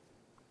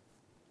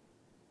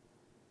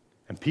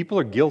 And people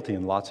are guilty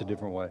in lots of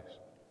different ways.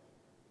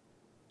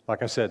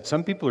 Like I said,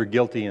 some people are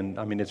guilty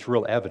and it's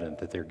real evident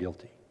that they're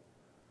guilty.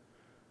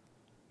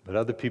 But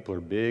other people are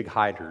big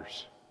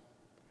hiders.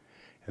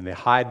 And they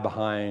hide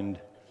behind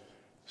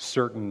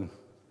certain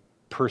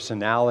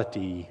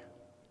personality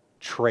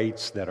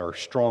traits that are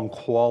strong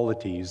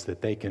qualities that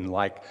they can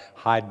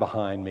hide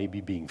behind, maybe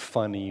being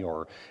funny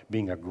or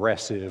being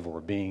aggressive or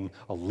being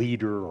a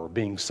leader or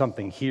being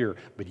something here,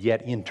 but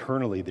yet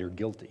internally they're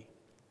guilty.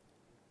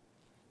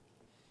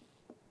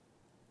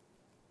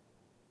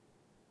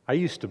 I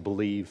used to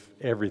believe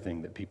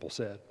everything that people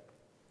said.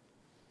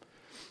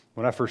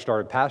 When I first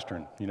started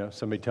pastoring,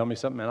 somebody tell me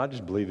something, and I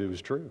just believed it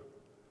was true.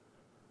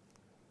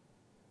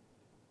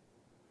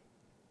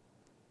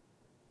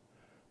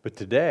 But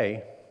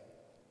today,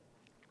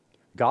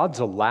 God's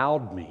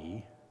allowed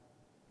me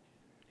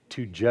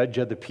to judge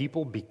other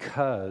people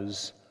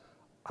because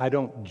I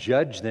don't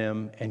judge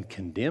them and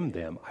condemn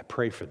them. I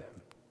pray for them.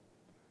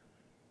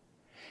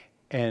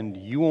 And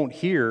you won't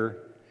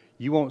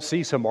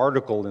see some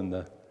article in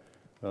the,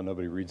 well,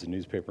 nobody reads the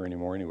newspaper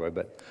anymore anyway,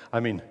 but I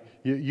mean,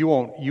 you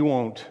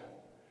won't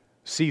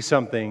see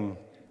something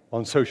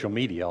on social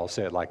media, I'll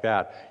say it like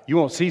that. You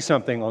won't see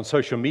something on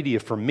social media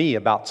from me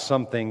about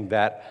something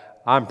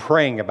that I'm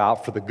praying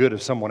about for the good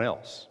of someone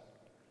else.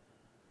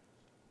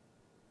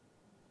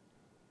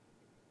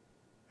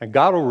 And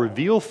God will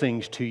reveal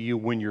things to you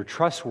when you're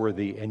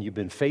trustworthy and you've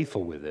been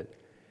faithful with it.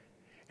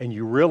 And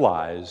you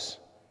realize,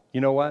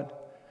 you know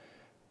what?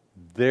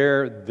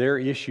 Their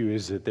issue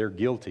is that they're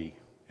guilty.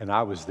 And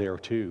I was there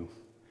too.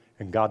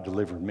 And God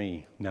delivered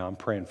me. Now I'm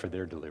praying for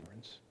their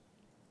deliverance.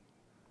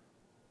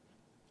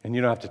 And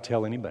you don't have to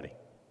tell anybody.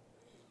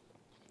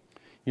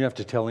 You don't have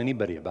to tell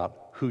anybody about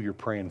who you're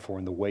praying for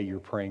and the way you're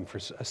praying for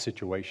a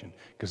situation,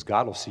 because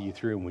God will see you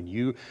through.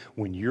 And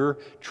when you're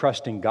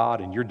trusting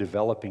God and you're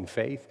developing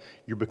faith,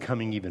 you're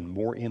becoming even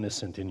more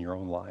innocent in your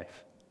own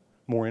life,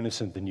 more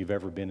innocent than you've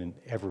ever been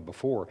ever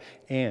before.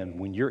 And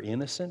when you're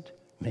innocent,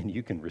 man,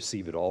 you can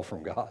receive it all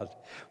from God.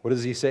 What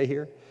does he say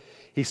here?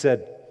 He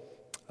said,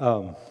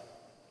 so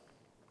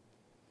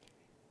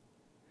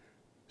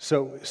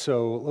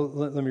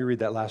let me read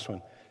that last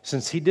one.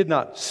 Since he did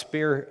not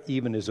spare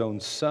even his own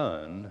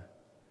son,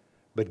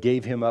 but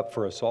gave him up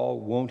for us all,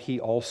 won't he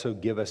also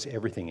give us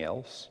everything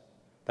else?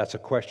 That's a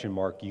question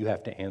mark. You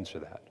have to answer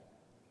that.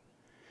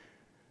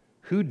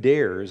 Who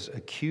dares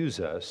accuse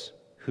us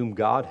whom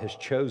God has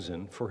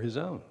chosen for his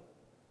own?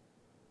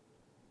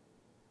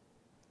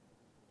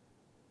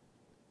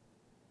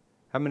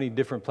 How many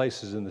different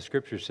places in the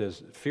Scripture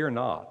says, fear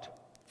not,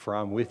 for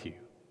I'm with you?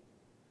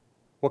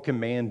 What can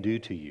man do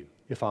to you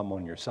if I'm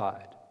on your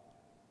side?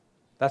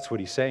 That's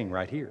what he's saying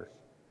right here.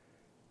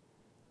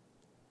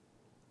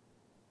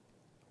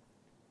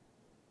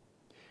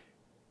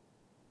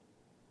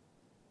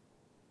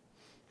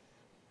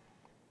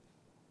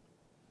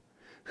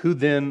 Who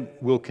then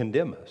will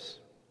condemn us?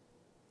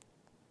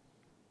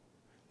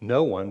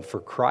 No one,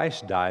 for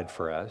Christ died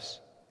for us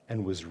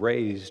and was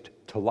raised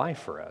to life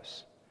for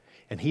us.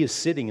 And he is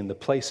sitting in the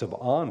place of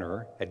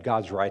honor at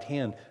God's right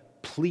hand,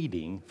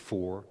 pleading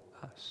for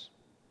us.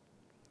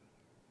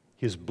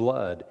 His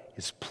blood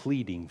is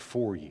pleading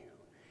for you.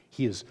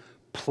 He has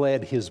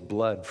pled his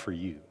blood for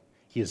you.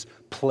 He has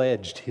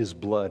pledged his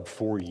blood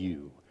for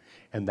you.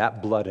 And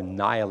that blood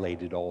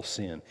annihilated all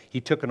sin.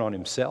 He took it on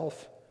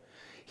himself.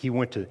 He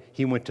went to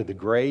the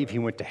grave. He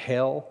went to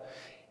hell.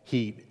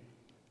 He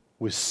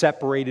was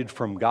separated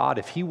from God.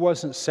 If he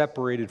wasn't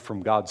separated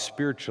from God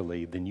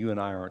spiritually, then you and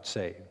I aren't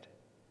saved.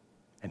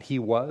 And he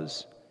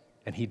was,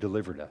 and he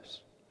delivered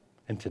us.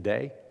 And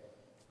today,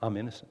 I'm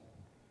innocent.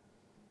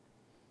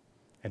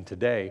 And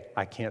today,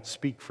 I can't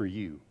speak for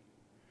you.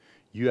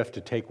 You have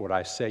to take what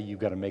I say, you've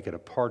got to make it a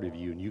part of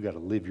you, and you've got to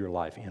live your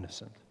life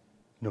innocent,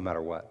 no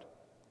matter what.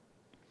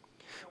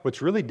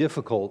 What's really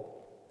difficult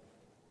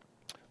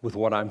with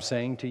what I'm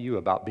saying to you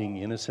about being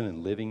innocent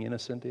and living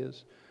innocent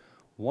is,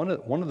 one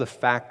of the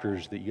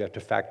factors that you have to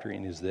factor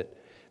in is that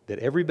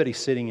everybody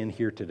sitting in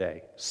here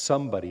today,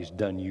 somebody's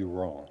done you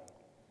wrong.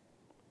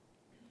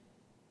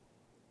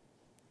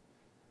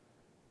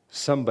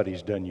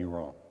 Somebody's done you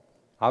wrong.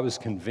 I was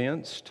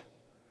convinced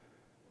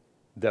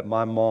that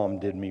my mom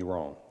did me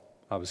wrong.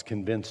 I was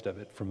convinced of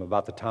it from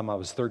about the time I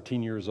was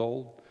 13 years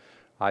old.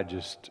 I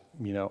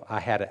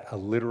had a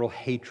literal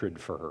hatred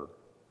for her.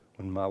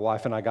 When my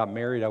wife and I got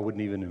married, I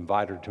wouldn't even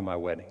invite her to my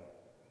wedding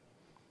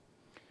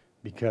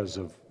because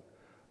of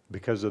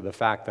the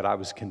fact that I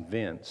was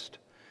convinced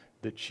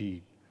that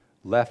she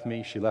left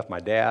me, she left my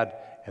dad,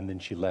 and then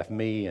she left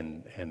me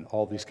and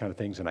all these kind of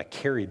things, and I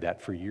carried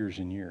that for years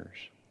and years.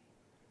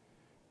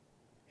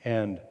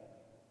 And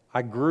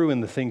I grew in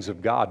the things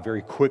of God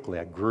very quickly.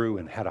 I grew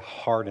and had a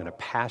heart and a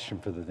passion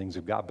for the things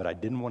of God, but I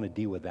didn't want to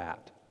deal with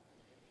that.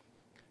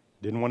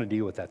 Didn't want to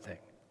deal with that thing.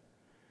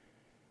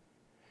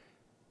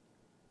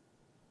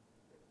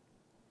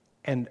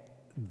 And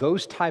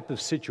those type of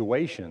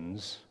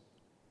situations,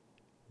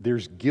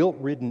 there's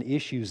guilt-ridden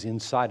issues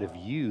inside of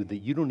you that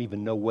you don't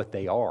even know what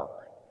they are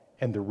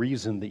and the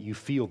reason that you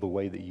feel the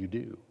way that you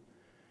do.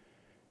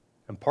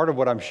 And part of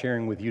what I'm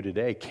sharing with you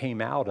today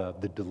came out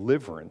of the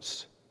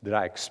deliverance that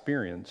I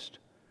experienced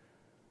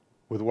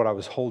with what I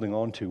was holding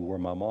on to where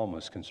my mom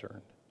was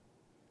concerned.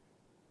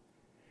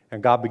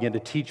 And God began to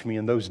teach me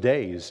in those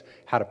days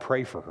how to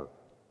pray for her.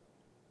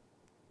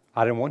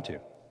 I didn't want to.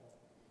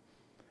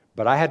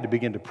 But I had to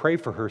begin to pray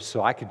for her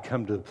so I could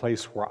come to the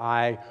place where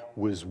I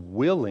was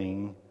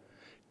willing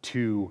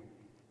to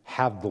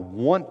have the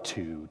want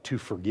to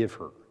forgive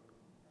her.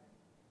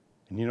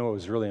 And you know what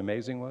was really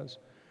amazing was?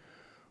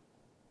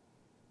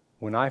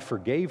 When I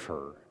forgave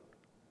her,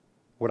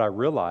 what I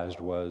realized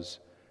was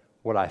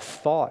what I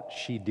thought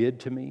she did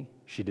to me,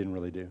 she didn't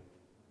really do.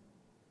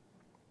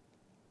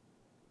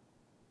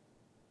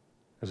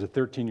 As a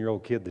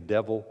 13-year-old kid, the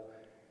devil,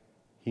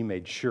 he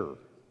made sure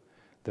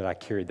that I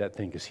carried that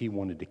thing because he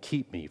wanted to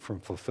keep me from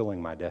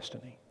fulfilling my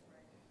destiny.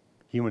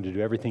 He wanted to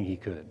do everything he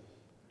could.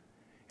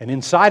 And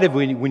inside of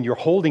when you're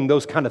holding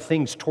those kind of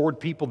things toward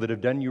people that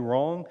have done you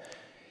wrong,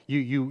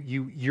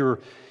 you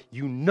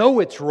know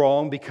it's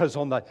wrong because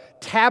on the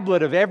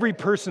tablet of every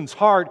person's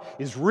heart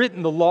is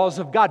written the laws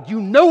of God.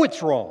 You know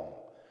it's wrong.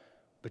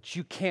 But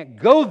you can't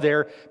go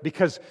there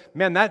because,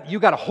 man, you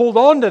got to hold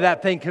on to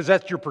that thing because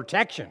that's your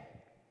protection.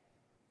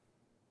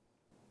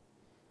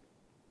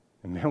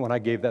 And man, when I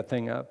gave that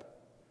thing up,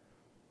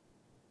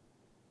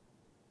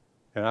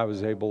 and I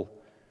was able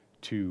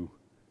to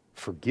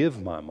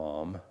forgive my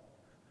mom,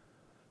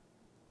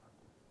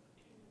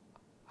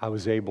 I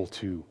was able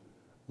to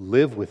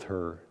live with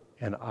her,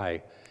 and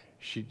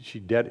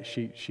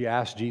she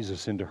asked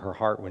Jesus into her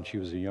heart when she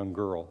was a young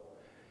girl,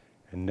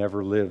 and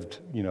never lived,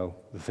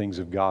 the things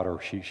of God,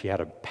 or she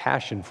had a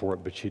passion for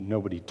it, but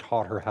nobody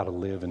taught her how to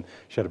live, and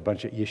she had a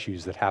bunch of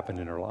issues that happened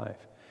in her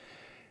life.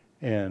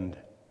 And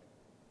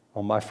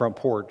on my front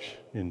porch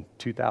in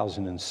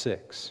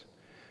 2006,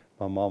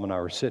 my mom and I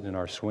were sitting in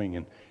our swing,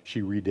 and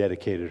she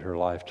rededicated her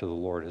life to the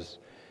Lord.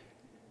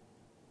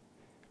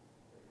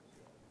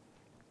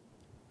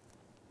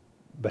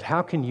 But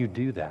how can you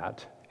do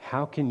that?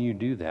 How can you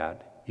do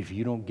that if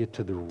you don't get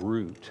to the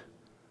root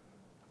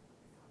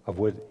of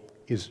what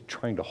is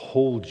trying to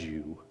hold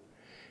you,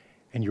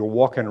 and you're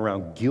walking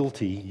around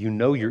guilty? You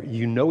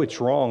know it's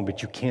wrong,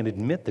 but you can't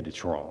admit that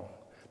it's wrong.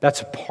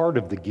 That's a part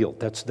of the guilt.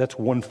 That's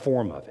one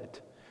form of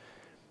it.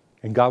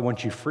 And God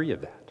wants you free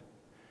of that.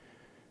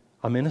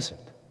 I'm innocent.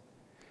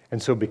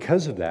 And so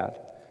because of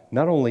that,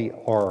 not only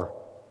are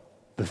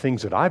the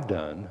things that I've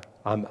done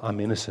I'm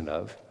innocent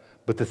of,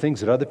 but the things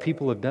that other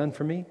people have done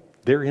for me,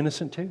 they're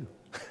innocent too.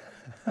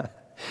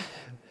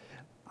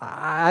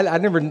 I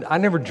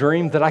never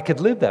dreamed that I could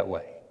live that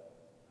way.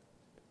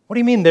 What do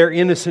you mean they're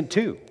innocent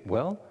too?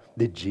 Well,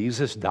 did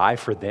Jesus die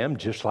for them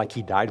just like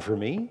he died for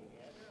me?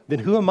 Then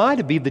who am I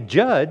to be the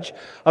judge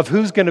of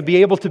who's going to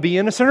be able to be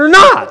innocent or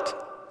not?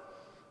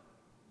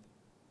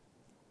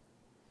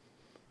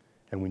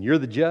 And when you're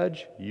the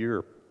judge,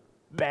 you're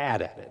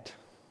bad at it.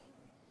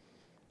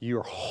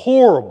 You're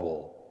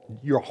horrible.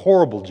 You're a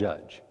horrible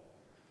judge.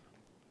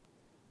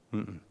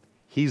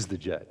 He's the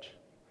judge.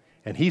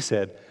 And he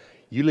said,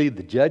 you leave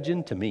the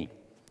judging to me,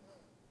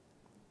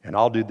 and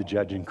I'll do the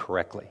judging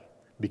correctly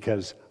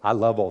because I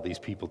love all these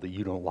people that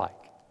you don't like.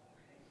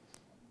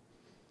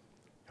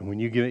 And when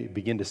you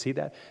begin to see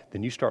that,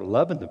 then you start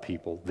loving the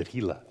people that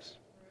he loves,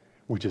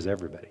 which is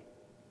everybody.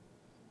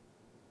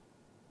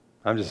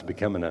 I'm just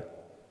becoming a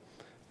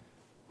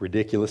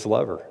ridiculous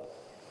lover.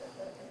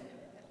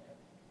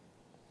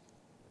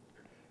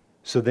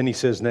 So then he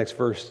says, next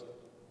verse,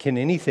 can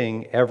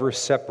anything ever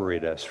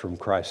separate us from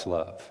Christ's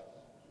love?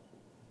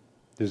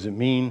 Does it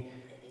mean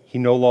he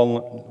no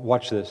longer,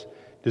 watch this,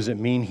 does it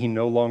mean he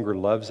no longer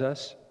loves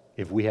us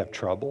if we have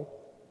trouble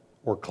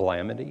or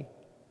calamity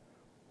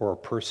or are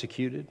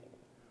persecuted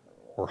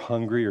or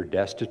hungry or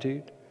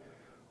destitute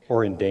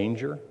or in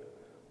danger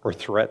or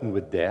threatened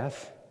with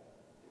death?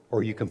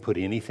 Or you can put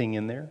anything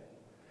in there?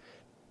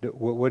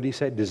 What did he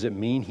say? Does it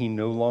mean he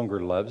no longer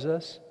loves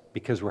us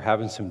because we're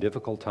having some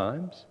difficult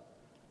times?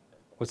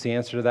 What's the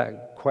answer to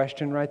that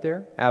question right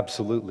there?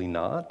 Absolutely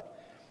not.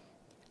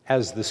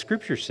 As the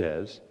scripture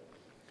says,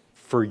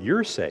 for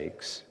your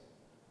sakes,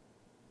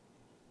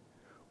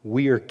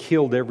 we are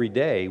killed every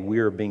day. We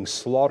are being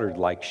slaughtered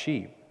like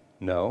sheep.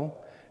 No,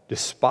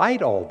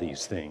 despite all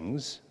these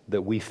things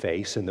that we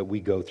face and that we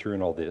go through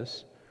and all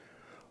this,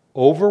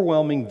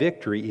 overwhelming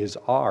victory is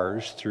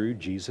ours through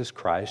Jesus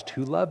Christ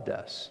who loved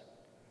us,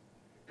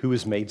 who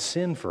has made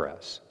sin for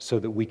us so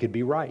that we could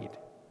be right.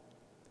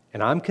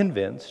 And I'm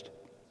convinced,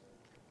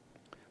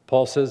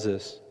 Paul says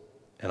this,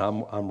 and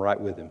I'm right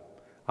with him.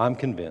 I'm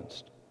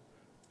convinced.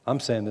 I'm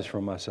saying this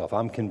for myself.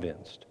 I'm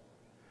convinced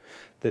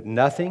that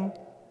nothing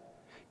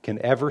can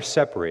ever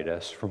separate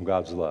us from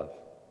God's love.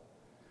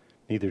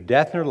 Neither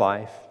death nor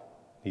life,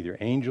 neither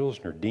angels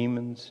nor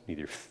demons,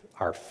 neither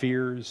our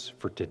fears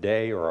for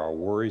today or our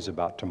worries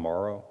about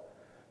tomorrow,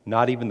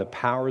 not even the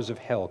powers of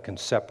hell can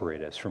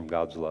separate us from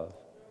God's love.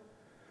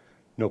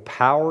 No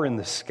power in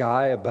the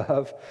sky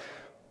above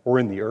or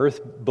in the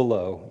earth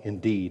below,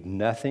 indeed,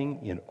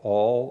 nothing in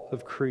all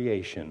of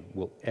creation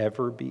will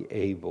ever be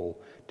able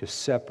to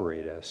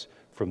separate us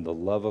from the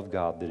love of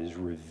God that is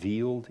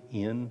revealed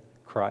in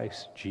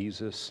Christ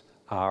Jesus,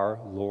 our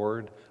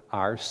Lord,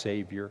 our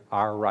Savior,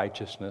 our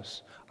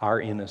righteousness, our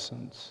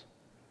innocence.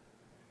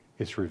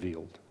 It's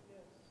revealed.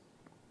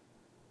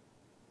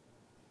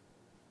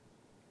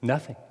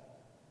 Nothing.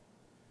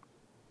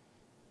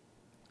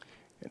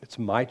 And it's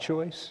my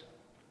choice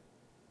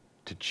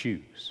to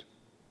choose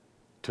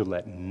to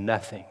let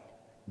nothing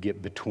get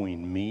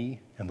between me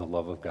and the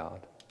love of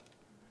God.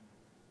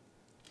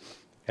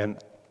 And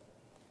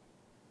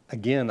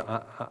again,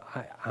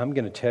 I'm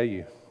going to tell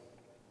you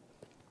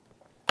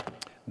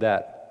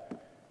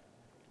that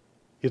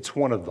it's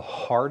one of the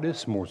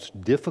hardest, most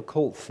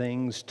difficult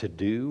things to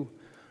do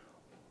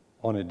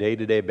on a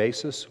day-to-day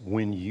basis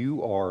when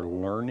you are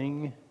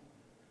learning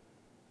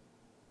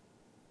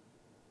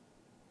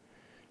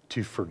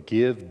to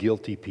forgive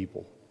guilty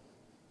people.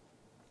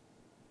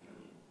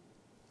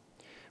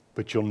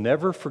 But you'll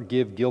never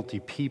forgive guilty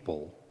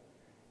people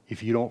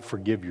if you don't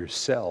forgive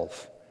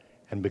yourself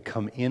and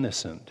become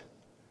innocent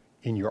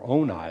in your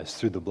own eyes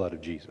through the blood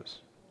of Jesus.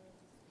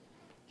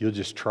 You'll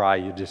just try,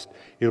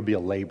 it'll be a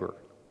labor.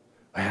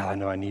 Well, I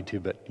know I need to,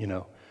 but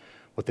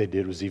what they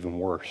did was even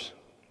worse.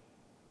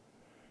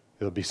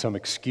 There'll be some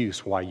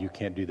excuse why you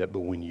can't do that. But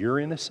when you're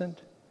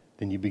innocent,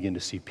 then you begin to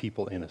see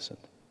people innocent.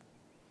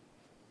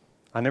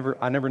 I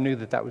never knew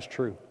that was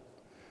true,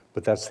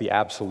 but that's the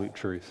absolute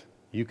truth.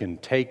 You can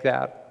take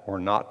that or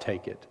not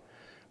take it,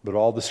 but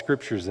all the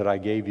scriptures that I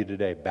gave you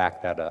today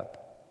back that up.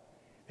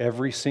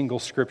 Every single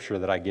scripture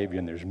that I gave you,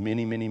 and there's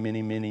many, many,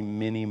 many, many,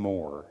 many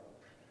more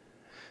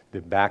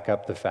that back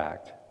up the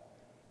fact.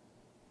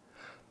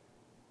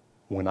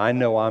 When I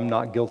know I'm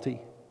not guilty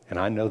and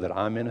I know that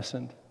I'm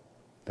innocent,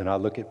 then I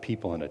look at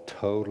people in a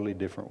totally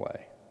different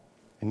way.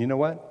 And you know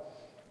what?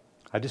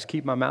 I just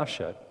keep my mouth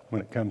shut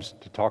when it comes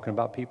to talking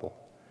about people.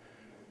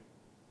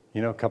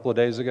 A couple of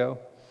days ago,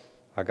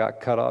 I got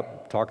cut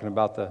up talking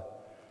about the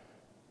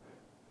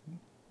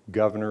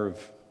governor of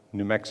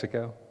New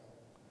Mexico.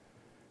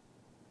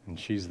 And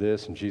she's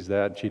this and she's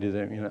that, she did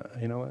that.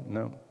 You know what?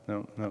 No.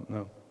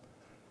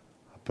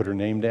 I put her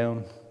name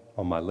down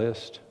on my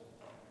list,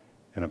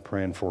 and I'm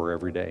praying for her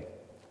every day.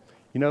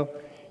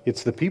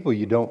 It's the people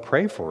you don't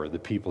pray for, the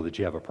people that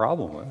you have a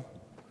problem with.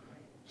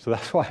 So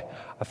that's why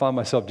I find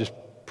myself just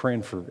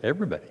praying for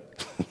everybody.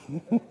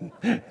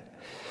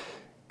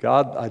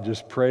 God, I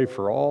just pray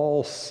for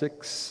all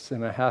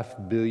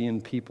 6.5 billion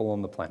people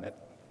on the planet.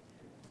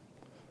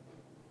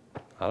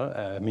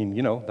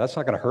 That's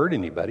not going to hurt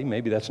anybody.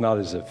 Maybe that's not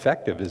as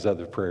effective as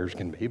other prayers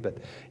can be, but,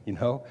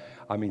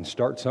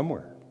 start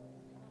somewhere.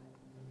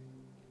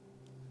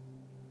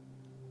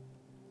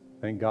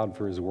 Thank God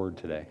for His word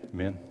today.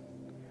 Amen.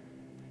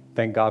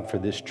 Thank God for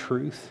this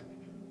truth.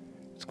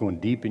 It's going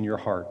deep in your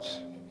hearts.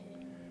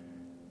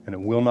 And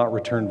it will not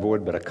return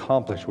void, but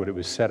accomplish what it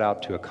was set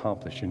out to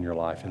accomplish in your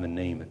life in the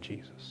name of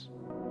Jesus.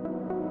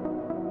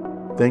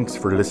 Thanks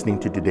for listening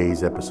to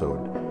today's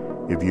episode.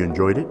 If you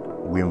enjoyed it,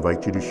 we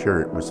invite you to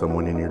share it with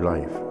someone in your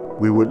life.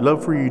 We would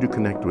love for you to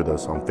connect with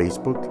us on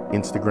Facebook,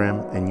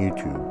 Instagram, and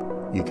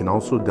YouTube. You can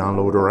also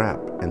download our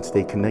app and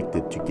stay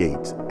connected to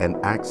Gates and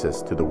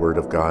access to the Word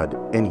of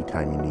God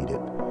anytime you need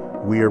it.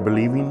 We are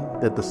believing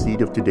that the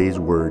seed of today's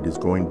word is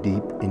going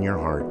deep in your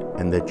heart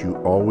and that you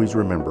always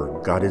remember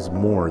God is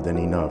more than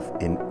enough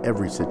in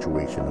every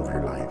situation of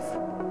your life.